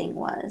favorite thing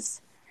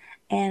was.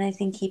 And I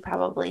think he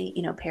probably,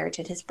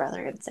 parroted his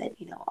brother and said,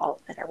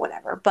 all of it or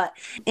whatever. But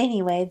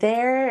anyway,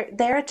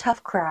 they're a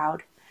tough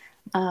crowd.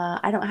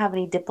 I don't have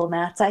any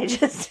diplomats. I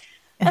just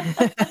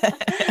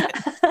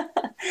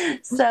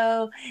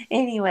So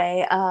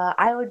anyway,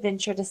 I would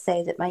venture to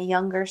say that my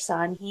younger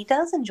son, he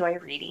does enjoy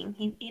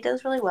reading. He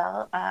does really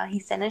well. He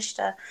finished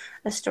a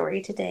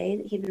story today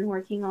that he'd been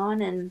working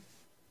on, and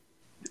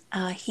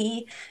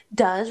he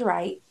does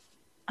write.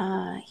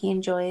 He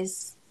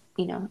enjoys,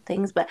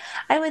 things. But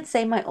I would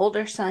say my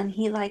older son,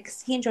 he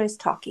enjoys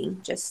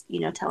talking, just,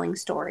 telling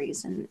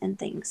stories and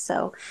things.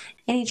 So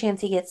any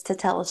chance he gets to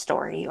tell a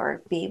story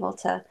or be able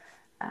to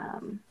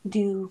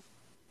do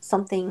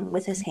something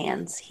with his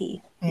hands,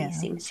 he Yeah.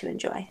 seems to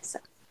enjoy. So.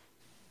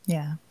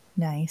 Yeah.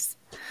 Nice.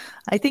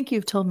 I think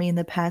you've told me in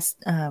the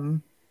past,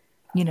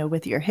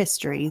 with your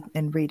history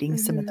and reading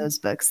some of Hmm. those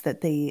books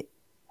that they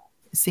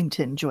seem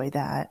to enjoy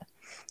that.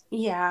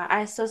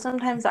 Yeah, so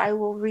sometimes I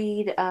will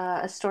read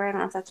a story. I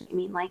don't know if that's what you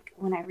mean, like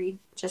when I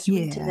just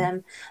read to Yeah.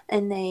 them,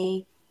 and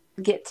they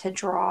get to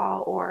draw,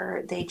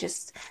 or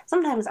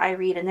sometimes I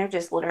read and they're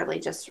just literally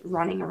just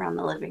running around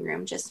the living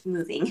room, just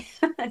moving,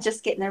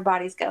 just getting their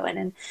bodies going,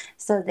 and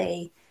so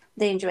they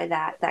enjoy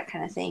that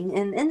kind of thing.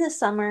 And in the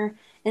summer,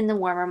 in the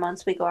warmer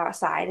months, we go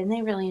outside, and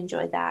they really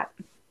enjoy that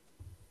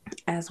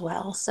as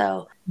well.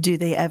 So. Do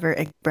they ever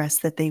express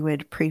that they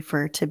would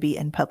prefer to be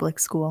in public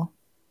school?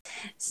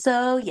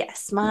 So,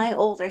 yes, my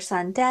older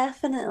son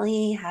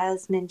definitely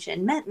has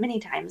mentioned many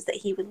times that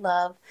he would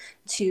love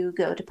to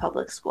go to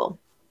public school.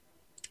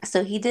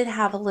 So, he did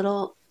have a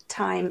little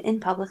time in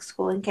public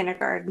school in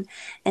kindergarten,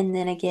 and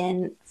then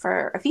again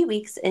for a few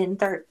weeks in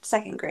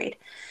second grade.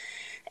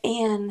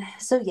 And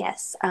so,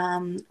 yes,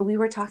 we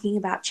were talking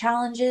about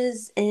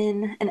challenges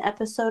in an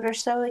episode or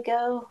so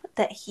ago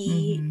that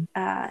Hmm.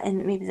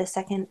 and maybe the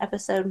second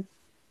episode,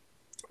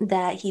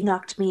 that he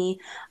knocked me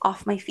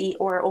off my feet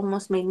or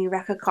almost made me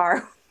wreck a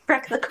car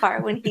wreck the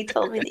car when he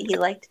told me that he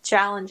liked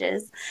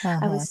challenges. I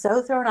Uh-huh. was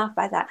so thrown off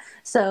by that.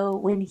 So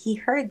when he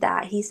heard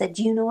that, he said,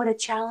 "Do you know what a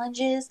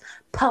challenge is?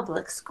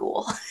 Public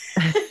school."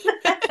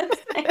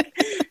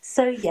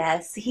 So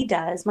yes, he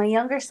does. My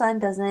younger son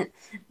doesn't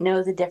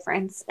know the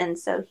difference, and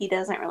so he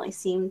doesn't really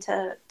seem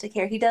to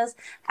care. He does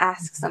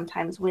ask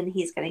sometimes when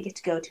he's going to get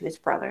to go to his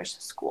brother's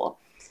school.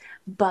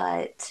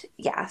 But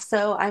yeah,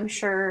 so I'm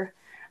sure,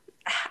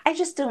 I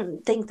just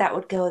don't think that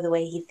would go the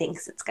way he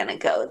thinks it's going to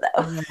go,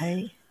 though.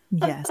 Right.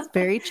 Yes,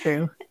 very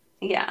true.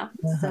 Yeah.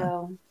 Uh-huh.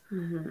 So,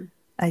 mhm.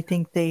 I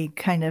think they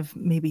kind of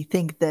maybe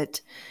think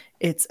that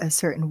it's a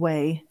certain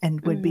way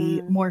and would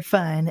be Mhm. more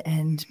fun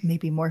and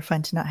maybe more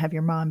fun to not have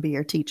your mom be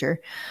your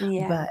teacher.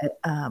 Yeah. But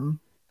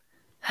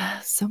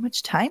so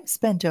much time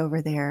spent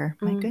over there.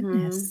 My Mhm.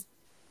 goodness.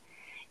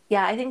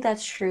 Yeah, I think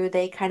that's true.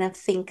 They kind of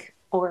think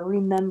or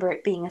remember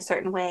it being a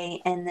certain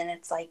way, and then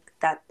it's like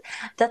that.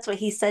 That's what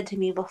he said to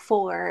me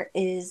before,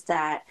 is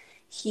that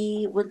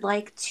he would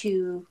like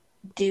to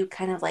do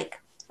kind of like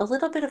a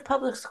little bit of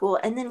public school,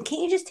 and then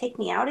can't you just take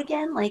me out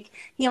again? Like,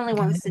 he only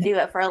wants to do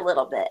it for a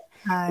little bit,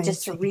 I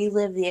just to see.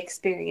 relive the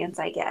experience,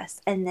 I guess,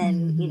 and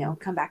then, Mhm.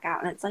 come back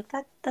out. And it's like,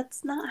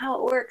 that's not how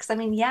it works. I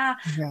mean, yeah,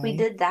 we Right.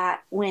 did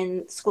that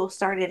when school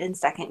started in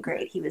second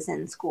grade. He was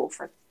in school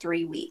for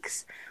 3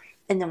 weeks,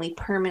 and then we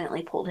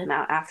permanently pulled him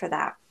out after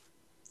that.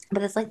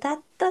 But it's like,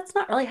 that's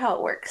not really how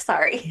it works.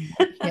 Sorry.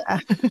 Yeah.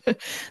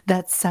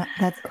 That's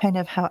kind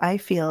of how I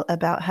feel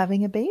about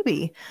having a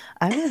baby.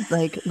 I would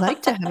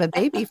like to have a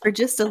baby for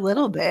just a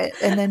little bit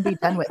and then be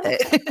done with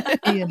it,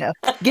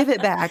 Give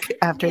it back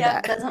after Yep,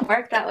 that. doesn't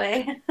work that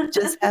way.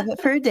 Just have it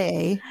for a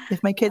day.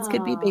 If my kids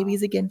could be Oh,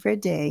 babies again for a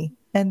day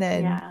and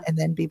then yeah. and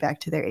then be back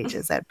to their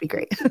ages, that'd be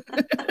great.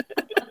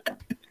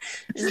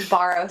 Just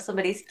borrow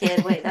somebody's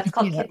kid. Wait, that's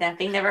called Yeah.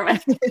 kidnapping. Never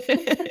mind.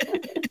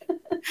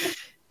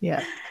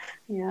 Yeah.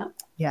 Yeah.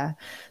 Yeah.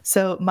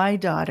 So my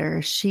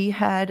daughter, she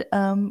had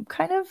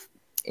kind of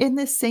in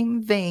the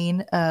same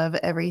vein of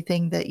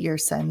everything that your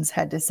sons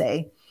had to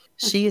say.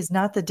 She is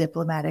not the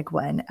diplomatic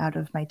one out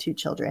of my two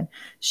children.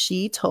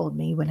 She told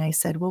me when I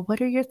said, "Well,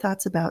 what are your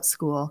thoughts about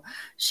school?"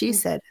 She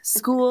said,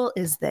 "School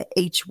is the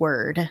H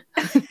word."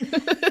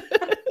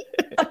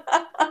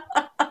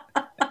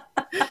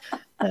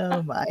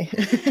 Oh my.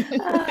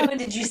 Oh,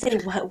 did you say,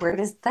 what word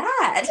is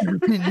that?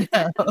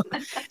 No.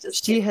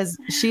 Just She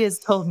kidding. has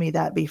told me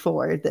that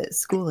before, that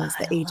school is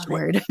the I H love it.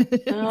 word.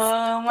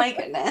 Oh my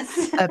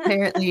goodness.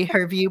 Apparently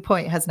her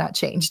viewpoint has not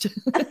changed.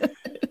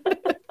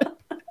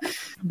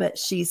 But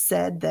she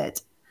said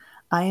that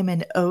I am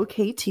an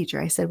okay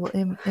teacher. I said, "Well,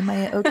 am I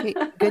an okay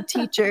good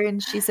teacher?"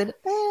 And she said,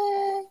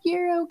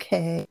 "You're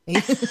okay."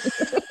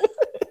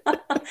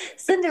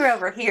 Send her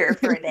over here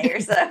for a day or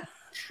so.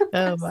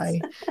 Oh my.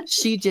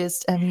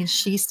 I mean,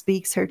 she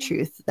speaks her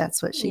truth.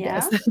 That's what she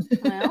does.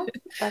 Yeah. Well,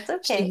 that's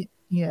okay.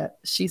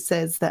 She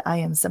says that I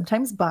am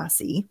sometimes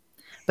bossy,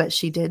 but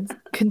she did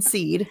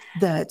concede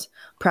that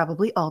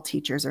probably all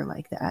teachers are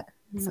like that.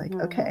 It's like,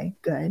 Hmm. okay,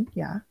 good.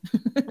 Yeah.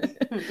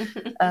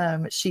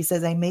 She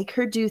says I make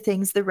her do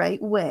things the right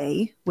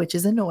way, which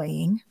is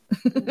annoying,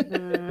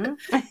 Hmm.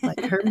 like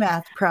her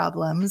math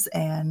problems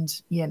and,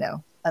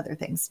 other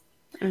things.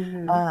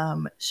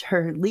 Hmm.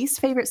 Her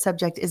least favorite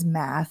subject is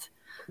math.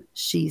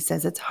 She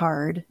says it's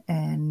hard.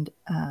 And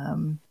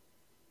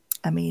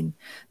I mean,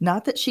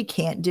 not that she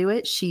can't do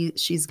it.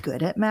 She's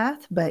good at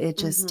math, but it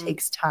just Hmm.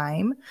 takes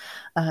time.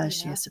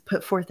 She Yeah. has to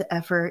put forth the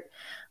effort.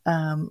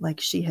 Like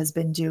she has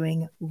been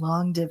doing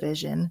long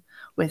division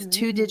with Hmm.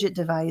 two-digit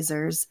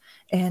divisors,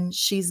 and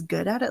she's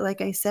good at it,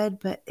 like I said,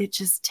 but it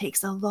just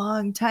takes a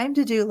long time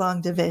to do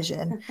long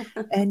division,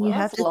 and you Well,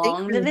 have it's to think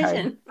long really hard.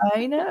 division.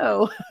 I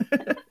know.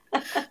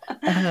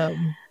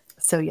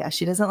 So yeah,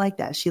 she doesn't like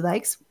that. She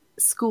likes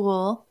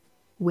school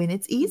when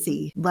it's Hmm.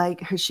 easy.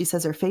 Like she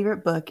says her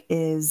favorite book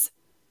is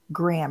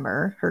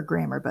grammar, her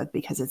grammar book,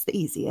 because it's the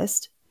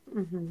easiest.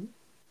 Hmm.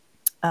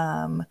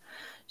 Um,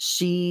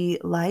 she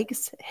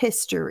likes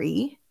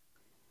history.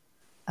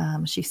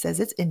 She says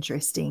it's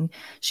interesting.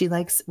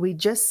 We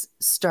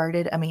just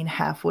started, I mean,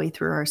 halfway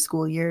through our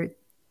school year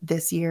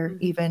this year, Hmm.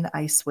 even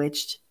I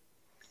switched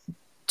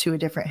to a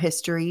different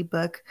history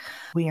book.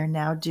 We are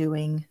now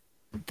doing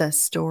the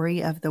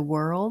story of the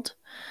world.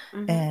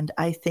 Hmm. And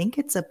I think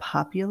it's a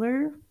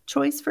popular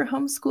choice for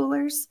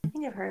homeschoolers. I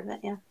think I've heard of it.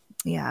 Yeah.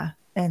 Yeah.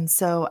 And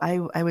so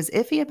I was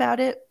iffy about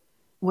it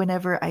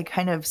whenever I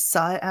kind of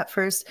saw it at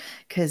first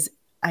because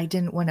I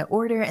didn't want to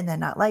order and then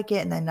not like it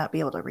and then not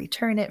be able to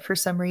return it for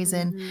some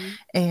reason. Hmm.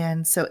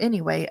 And so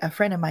anyway, a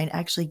friend of mine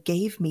actually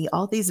gave me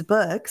all these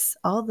books,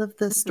 all of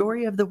the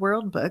story of the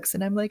world books.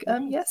 And I'm like,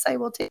 yes, Nice. I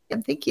will take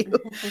them. Thank you.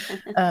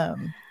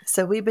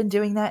 So we've been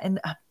doing that and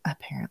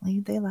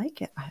apparently they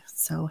like it.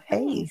 So,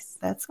 hey, Nice.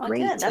 that's Well,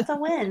 good. great. That's a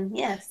win.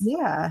 Yes.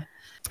 Yeah.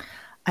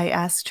 I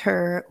asked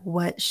her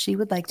what she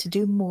would like to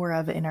do more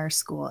of in our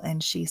school,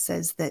 and she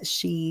says that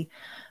she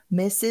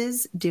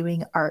misses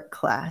doing art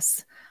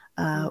class.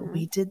 Hmm.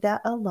 We did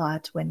that a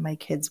lot when my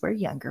kids were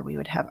younger. We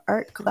would have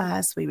art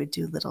class, we would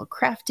do little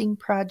crafting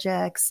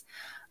projects.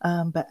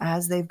 But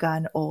as they've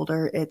gotten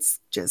older, it's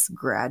just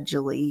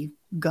gradually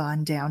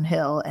gone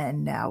downhill.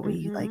 And now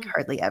we like Mm-hmm.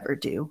 hardly ever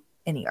do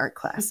any art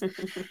class.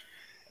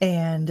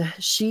 And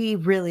she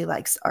really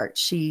likes art.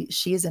 She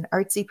is an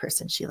artsy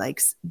person. She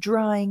likes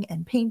drawing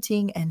and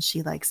painting, and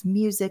she likes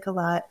music a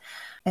lot.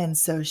 And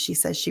so she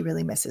says she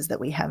really misses that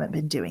we haven't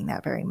been doing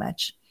that very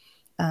much.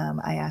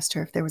 I asked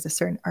her if there was a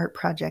certain art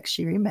project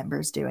she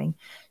remembers doing.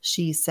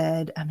 She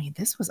said, I mean,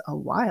 this was a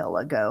while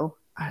ago.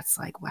 It's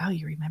like, wow,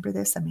 you remember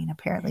this? I mean,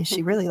 apparently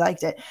she really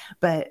liked it,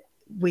 but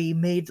we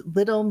made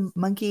little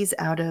monkeys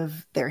out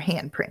of their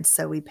handprints.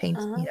 So we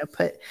Uh-huh.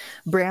 put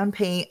brown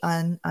paint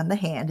on the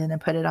hand and then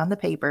put it on the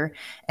paper,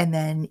 and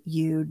then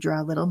you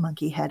draw a little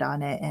monkey head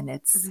on it, and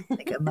it's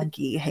like a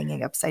monkey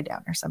hanging upside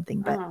down or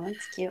something. But Oh,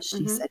 that's cute. she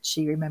Mm-hmm. said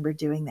she remembered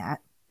doing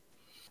that.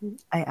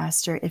 I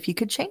asked her, if you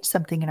could change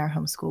something in our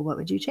homeschool, what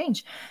would you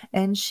change?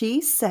 And she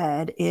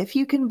said, if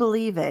you can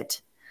believe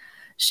it,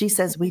 she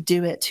says, we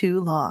do it too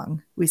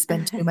long. We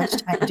spend too much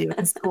time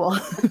doing school.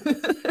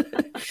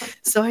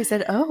 So I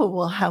said, oh,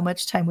 well, how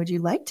much time would you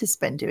like to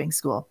spend doing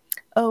school?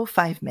 Oh,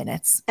 5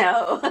 minutes.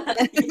 Oh,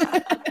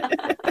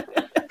 yeah.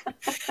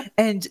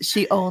 And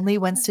she only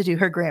wants to do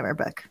her grammar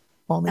book.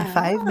 Only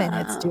 5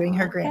 minutes doing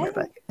her Oh, grammar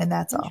okay. book. And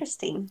that's all.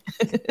 Interesting.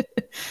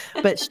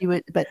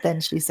 But then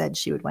she said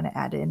she would want to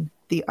add in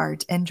the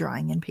art and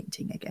drawing and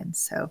painting again.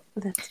 So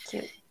That's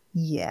cute.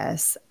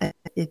 yes,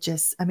 it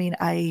just, I mean,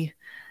 I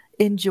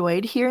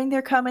enjoyed hearing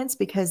their comments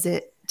because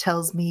it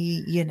tells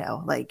me,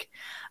 like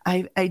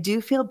I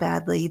do feel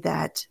badly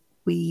that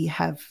we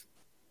have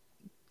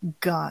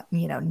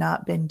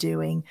not been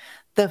doing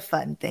the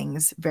fun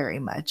things very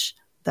much,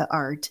 the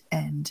art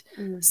and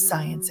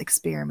science Mm-hmm.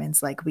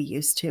 experiments like we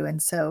used to.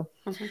 And so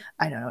Mm-hmm.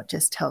 I don't know, it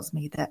just tells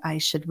me that I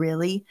should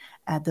really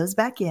add those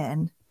back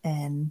in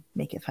and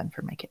make it fun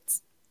for my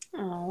kids.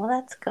 Oh, well,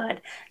 that's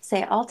good.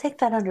 Say, I'll take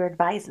that under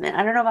advisement.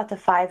 I don't know about the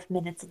 5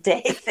 minutes a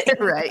day thing,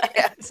 Right. but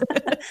Yes.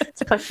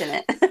 it's pushing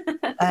it.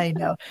 I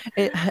know.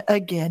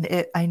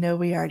 I know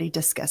we already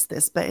discussed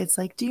this, but it's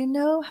like, do you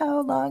know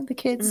how long the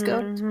kids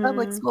go to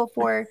public Mm-hmm. school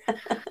for?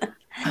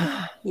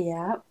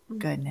 Yeah.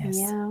 Goodness.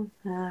 Yeah.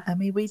 I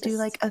mean, we do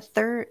like Just, a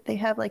third, they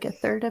have like a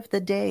third of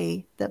the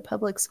day that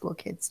public school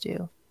kids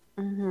do,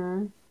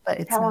 mm-hmm. but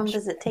it's How not long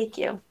does it take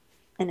you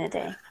in a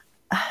day?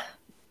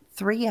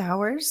 3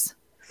 hours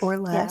or Yeah.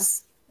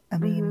 less. I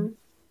mean,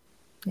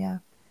 Mm-hmm. yeah.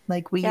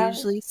 Like we Yeah.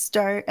 usually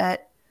start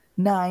at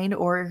 9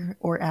 or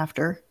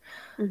after.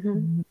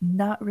 Mm-hmm.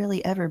 Not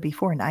really ever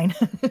before 9.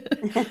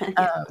 Yeah.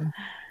 um,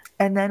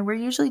 and then we're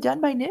usually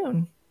done by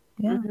noon.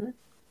 Yeah. Mm-hmm.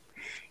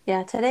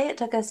 Yeah. Today it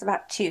took us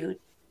about two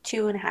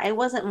and a half. It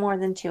wasn't more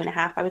than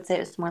 2.5. I would say it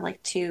was more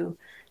like 2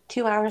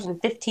 hours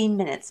and 15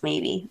 minutes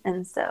maybe.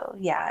 And so,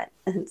 yeah,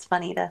 it's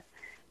funny to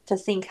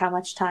think how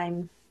much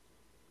time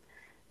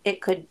it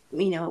could,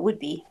 it would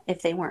be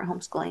if they weren't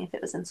homeschooling, if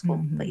it was in school.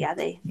 But Hmm. yeah,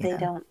 they Yeah.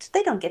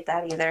 don't get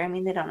that either. I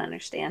mean, they don't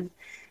understand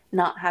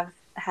not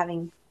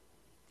having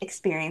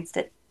experienced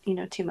it,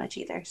 too much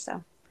either.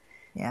 So,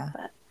 Yeah.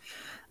 but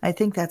I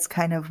think that's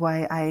kind of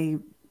why I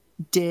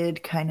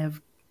did kind of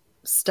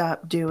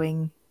stop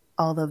doing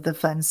all of the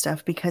fun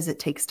stuff, because it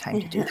takes time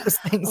to do those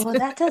things. oh,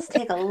 that does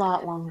take a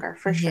lot longer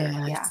for sure.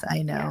 Yeah. Yes, I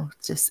Yeah. know.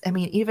 Just, I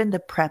mean, even the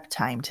prep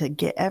time to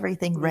get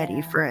everything ready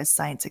Yeah. for a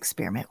science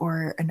experiment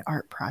or an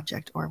art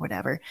project or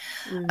whatever,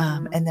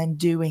 Hmm. and then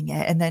doing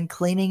it and then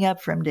cleaning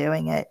up from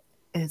doing it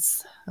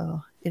is,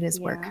 oh, it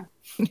is work.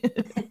 Yeah.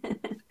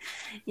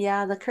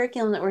 Yeah, the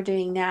curriculum that we're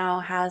doing now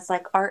has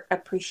like art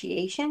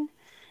appreciation.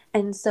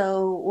 And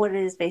so what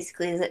it is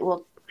basically is it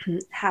will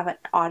have an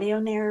audio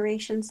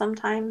narration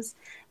sometimes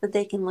that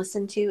they can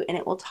listen to, and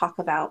it will talk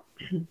about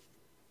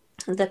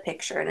the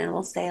picture, and it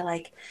will say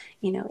like,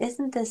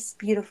 isn't this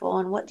beautiful,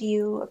 and what do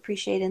you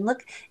appreciate, and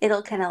look,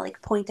 it'll kind of like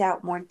point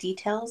out more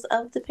details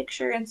of the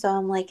picture. And so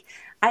I'm like,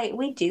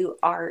 we do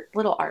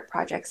little art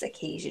projects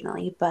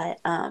occasionally,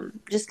 but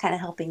just kind of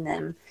helping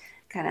them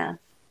kind of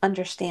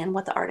understand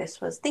what the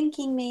artist was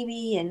thinking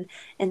maybe,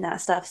 and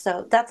that stuff.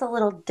 So that's a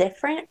little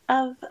different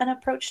of an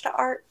approach to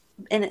art.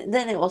 And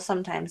then it will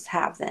sometimes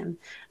have them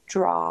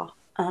draw,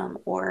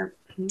 or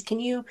can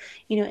you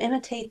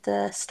imitate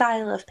the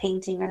style of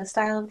painting or the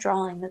style of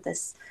drawing that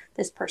this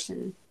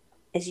person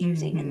is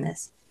using in Hmm.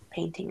 this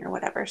painting or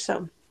whatever.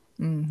 So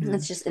Hmm.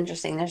 it's just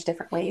interesting. There's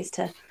different ways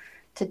to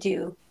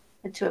do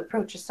and to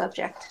approach a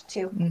subject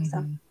too. So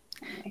Hmm.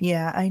 anyway.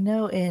 Yeah, I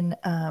know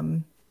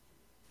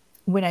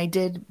when I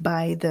did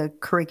buy the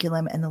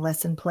curriculum and the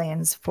lesson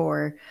plans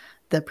for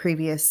the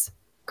previous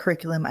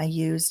curriculum I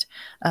used,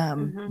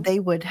 Mhm. they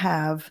would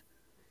have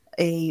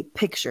a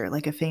picture,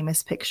 like a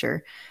famous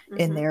picture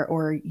in Mhm. there,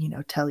 or,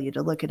 tell you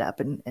to look it up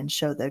and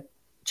show the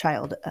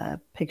child a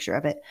picture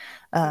of it.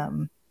 Yeah.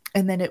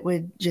 And then it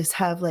would just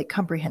have like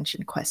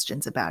comprehension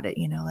questions about it,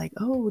 like,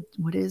 oh,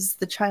 what is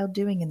the child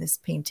doing in this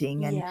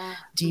painting? And Yeah.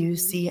 do you Mhm.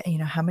 see,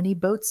 how many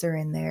boats are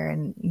in there,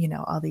 and,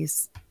 all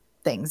these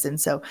things. And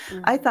so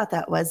I Mhm. thought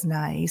that was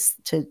nice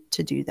to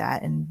do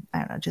that. And I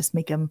don't know, just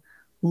make them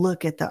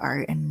look at the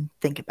art and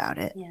think about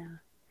it. Yeah.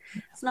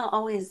 it's not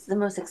always the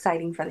most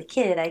exciting for the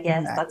kid, I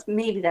guess.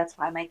 Right. That's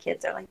why my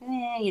kids are like,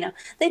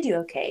 they do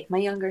okay. My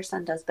younger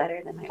son does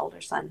better than my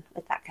older son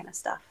with that kind of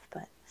stuff.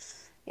 But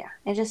yeah,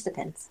 it just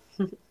depends.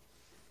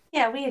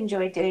 Yeah, we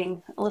enjoyed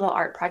doing little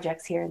art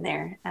projects here and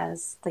there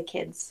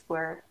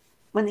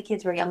when the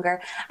kids were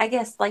younger. I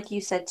guess, like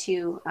you said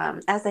too,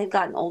 as they've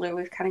gotten older,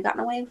 we've kind of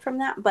gotten away from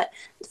that, but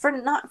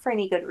not for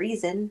any good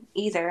reason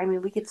either. I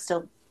mean, we could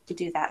still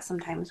do that.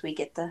 Sometimes we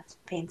get the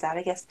paints out.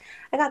 I guess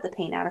I got the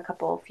paint out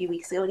a few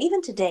weeks ago, and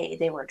even today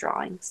they were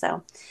drawing.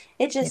 So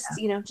it just,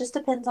 Yeah. just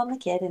depends on the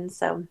kid, and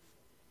so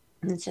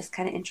it's just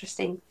kind of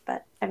interesting.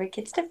 But every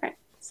kid's different,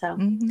 so.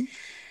 Hmm.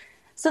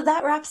 So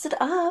that wraps it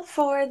up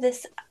for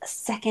this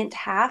second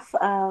half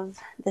of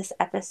this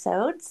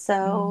episode.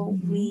 So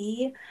Hmm.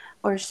 we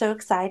were so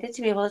excited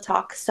to be able to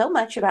talk so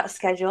much about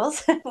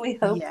schedules. We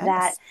hope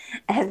that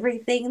Yes.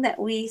 everything that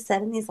we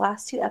said in these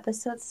last two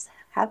episodes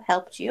have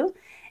helped you.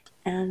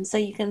 And so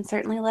you can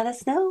certainly let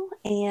us know.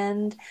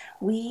 And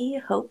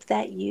we hope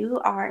that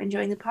you are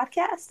enjoying the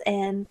podcast.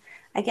 And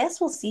I guess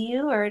we'll see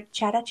you or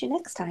chat at you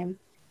next time.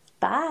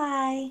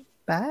 Bye.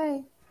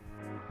 Bye.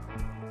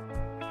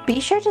 Be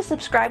sure to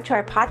subscribe to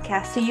our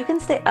podcast so you can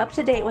stay up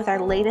to date with our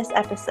latest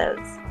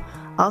episodes.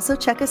 Also,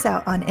 check us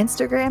out on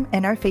Instagram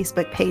and our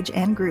Facebook page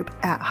and group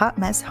at Hot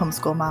Mess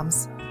Homeschool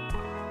Moms.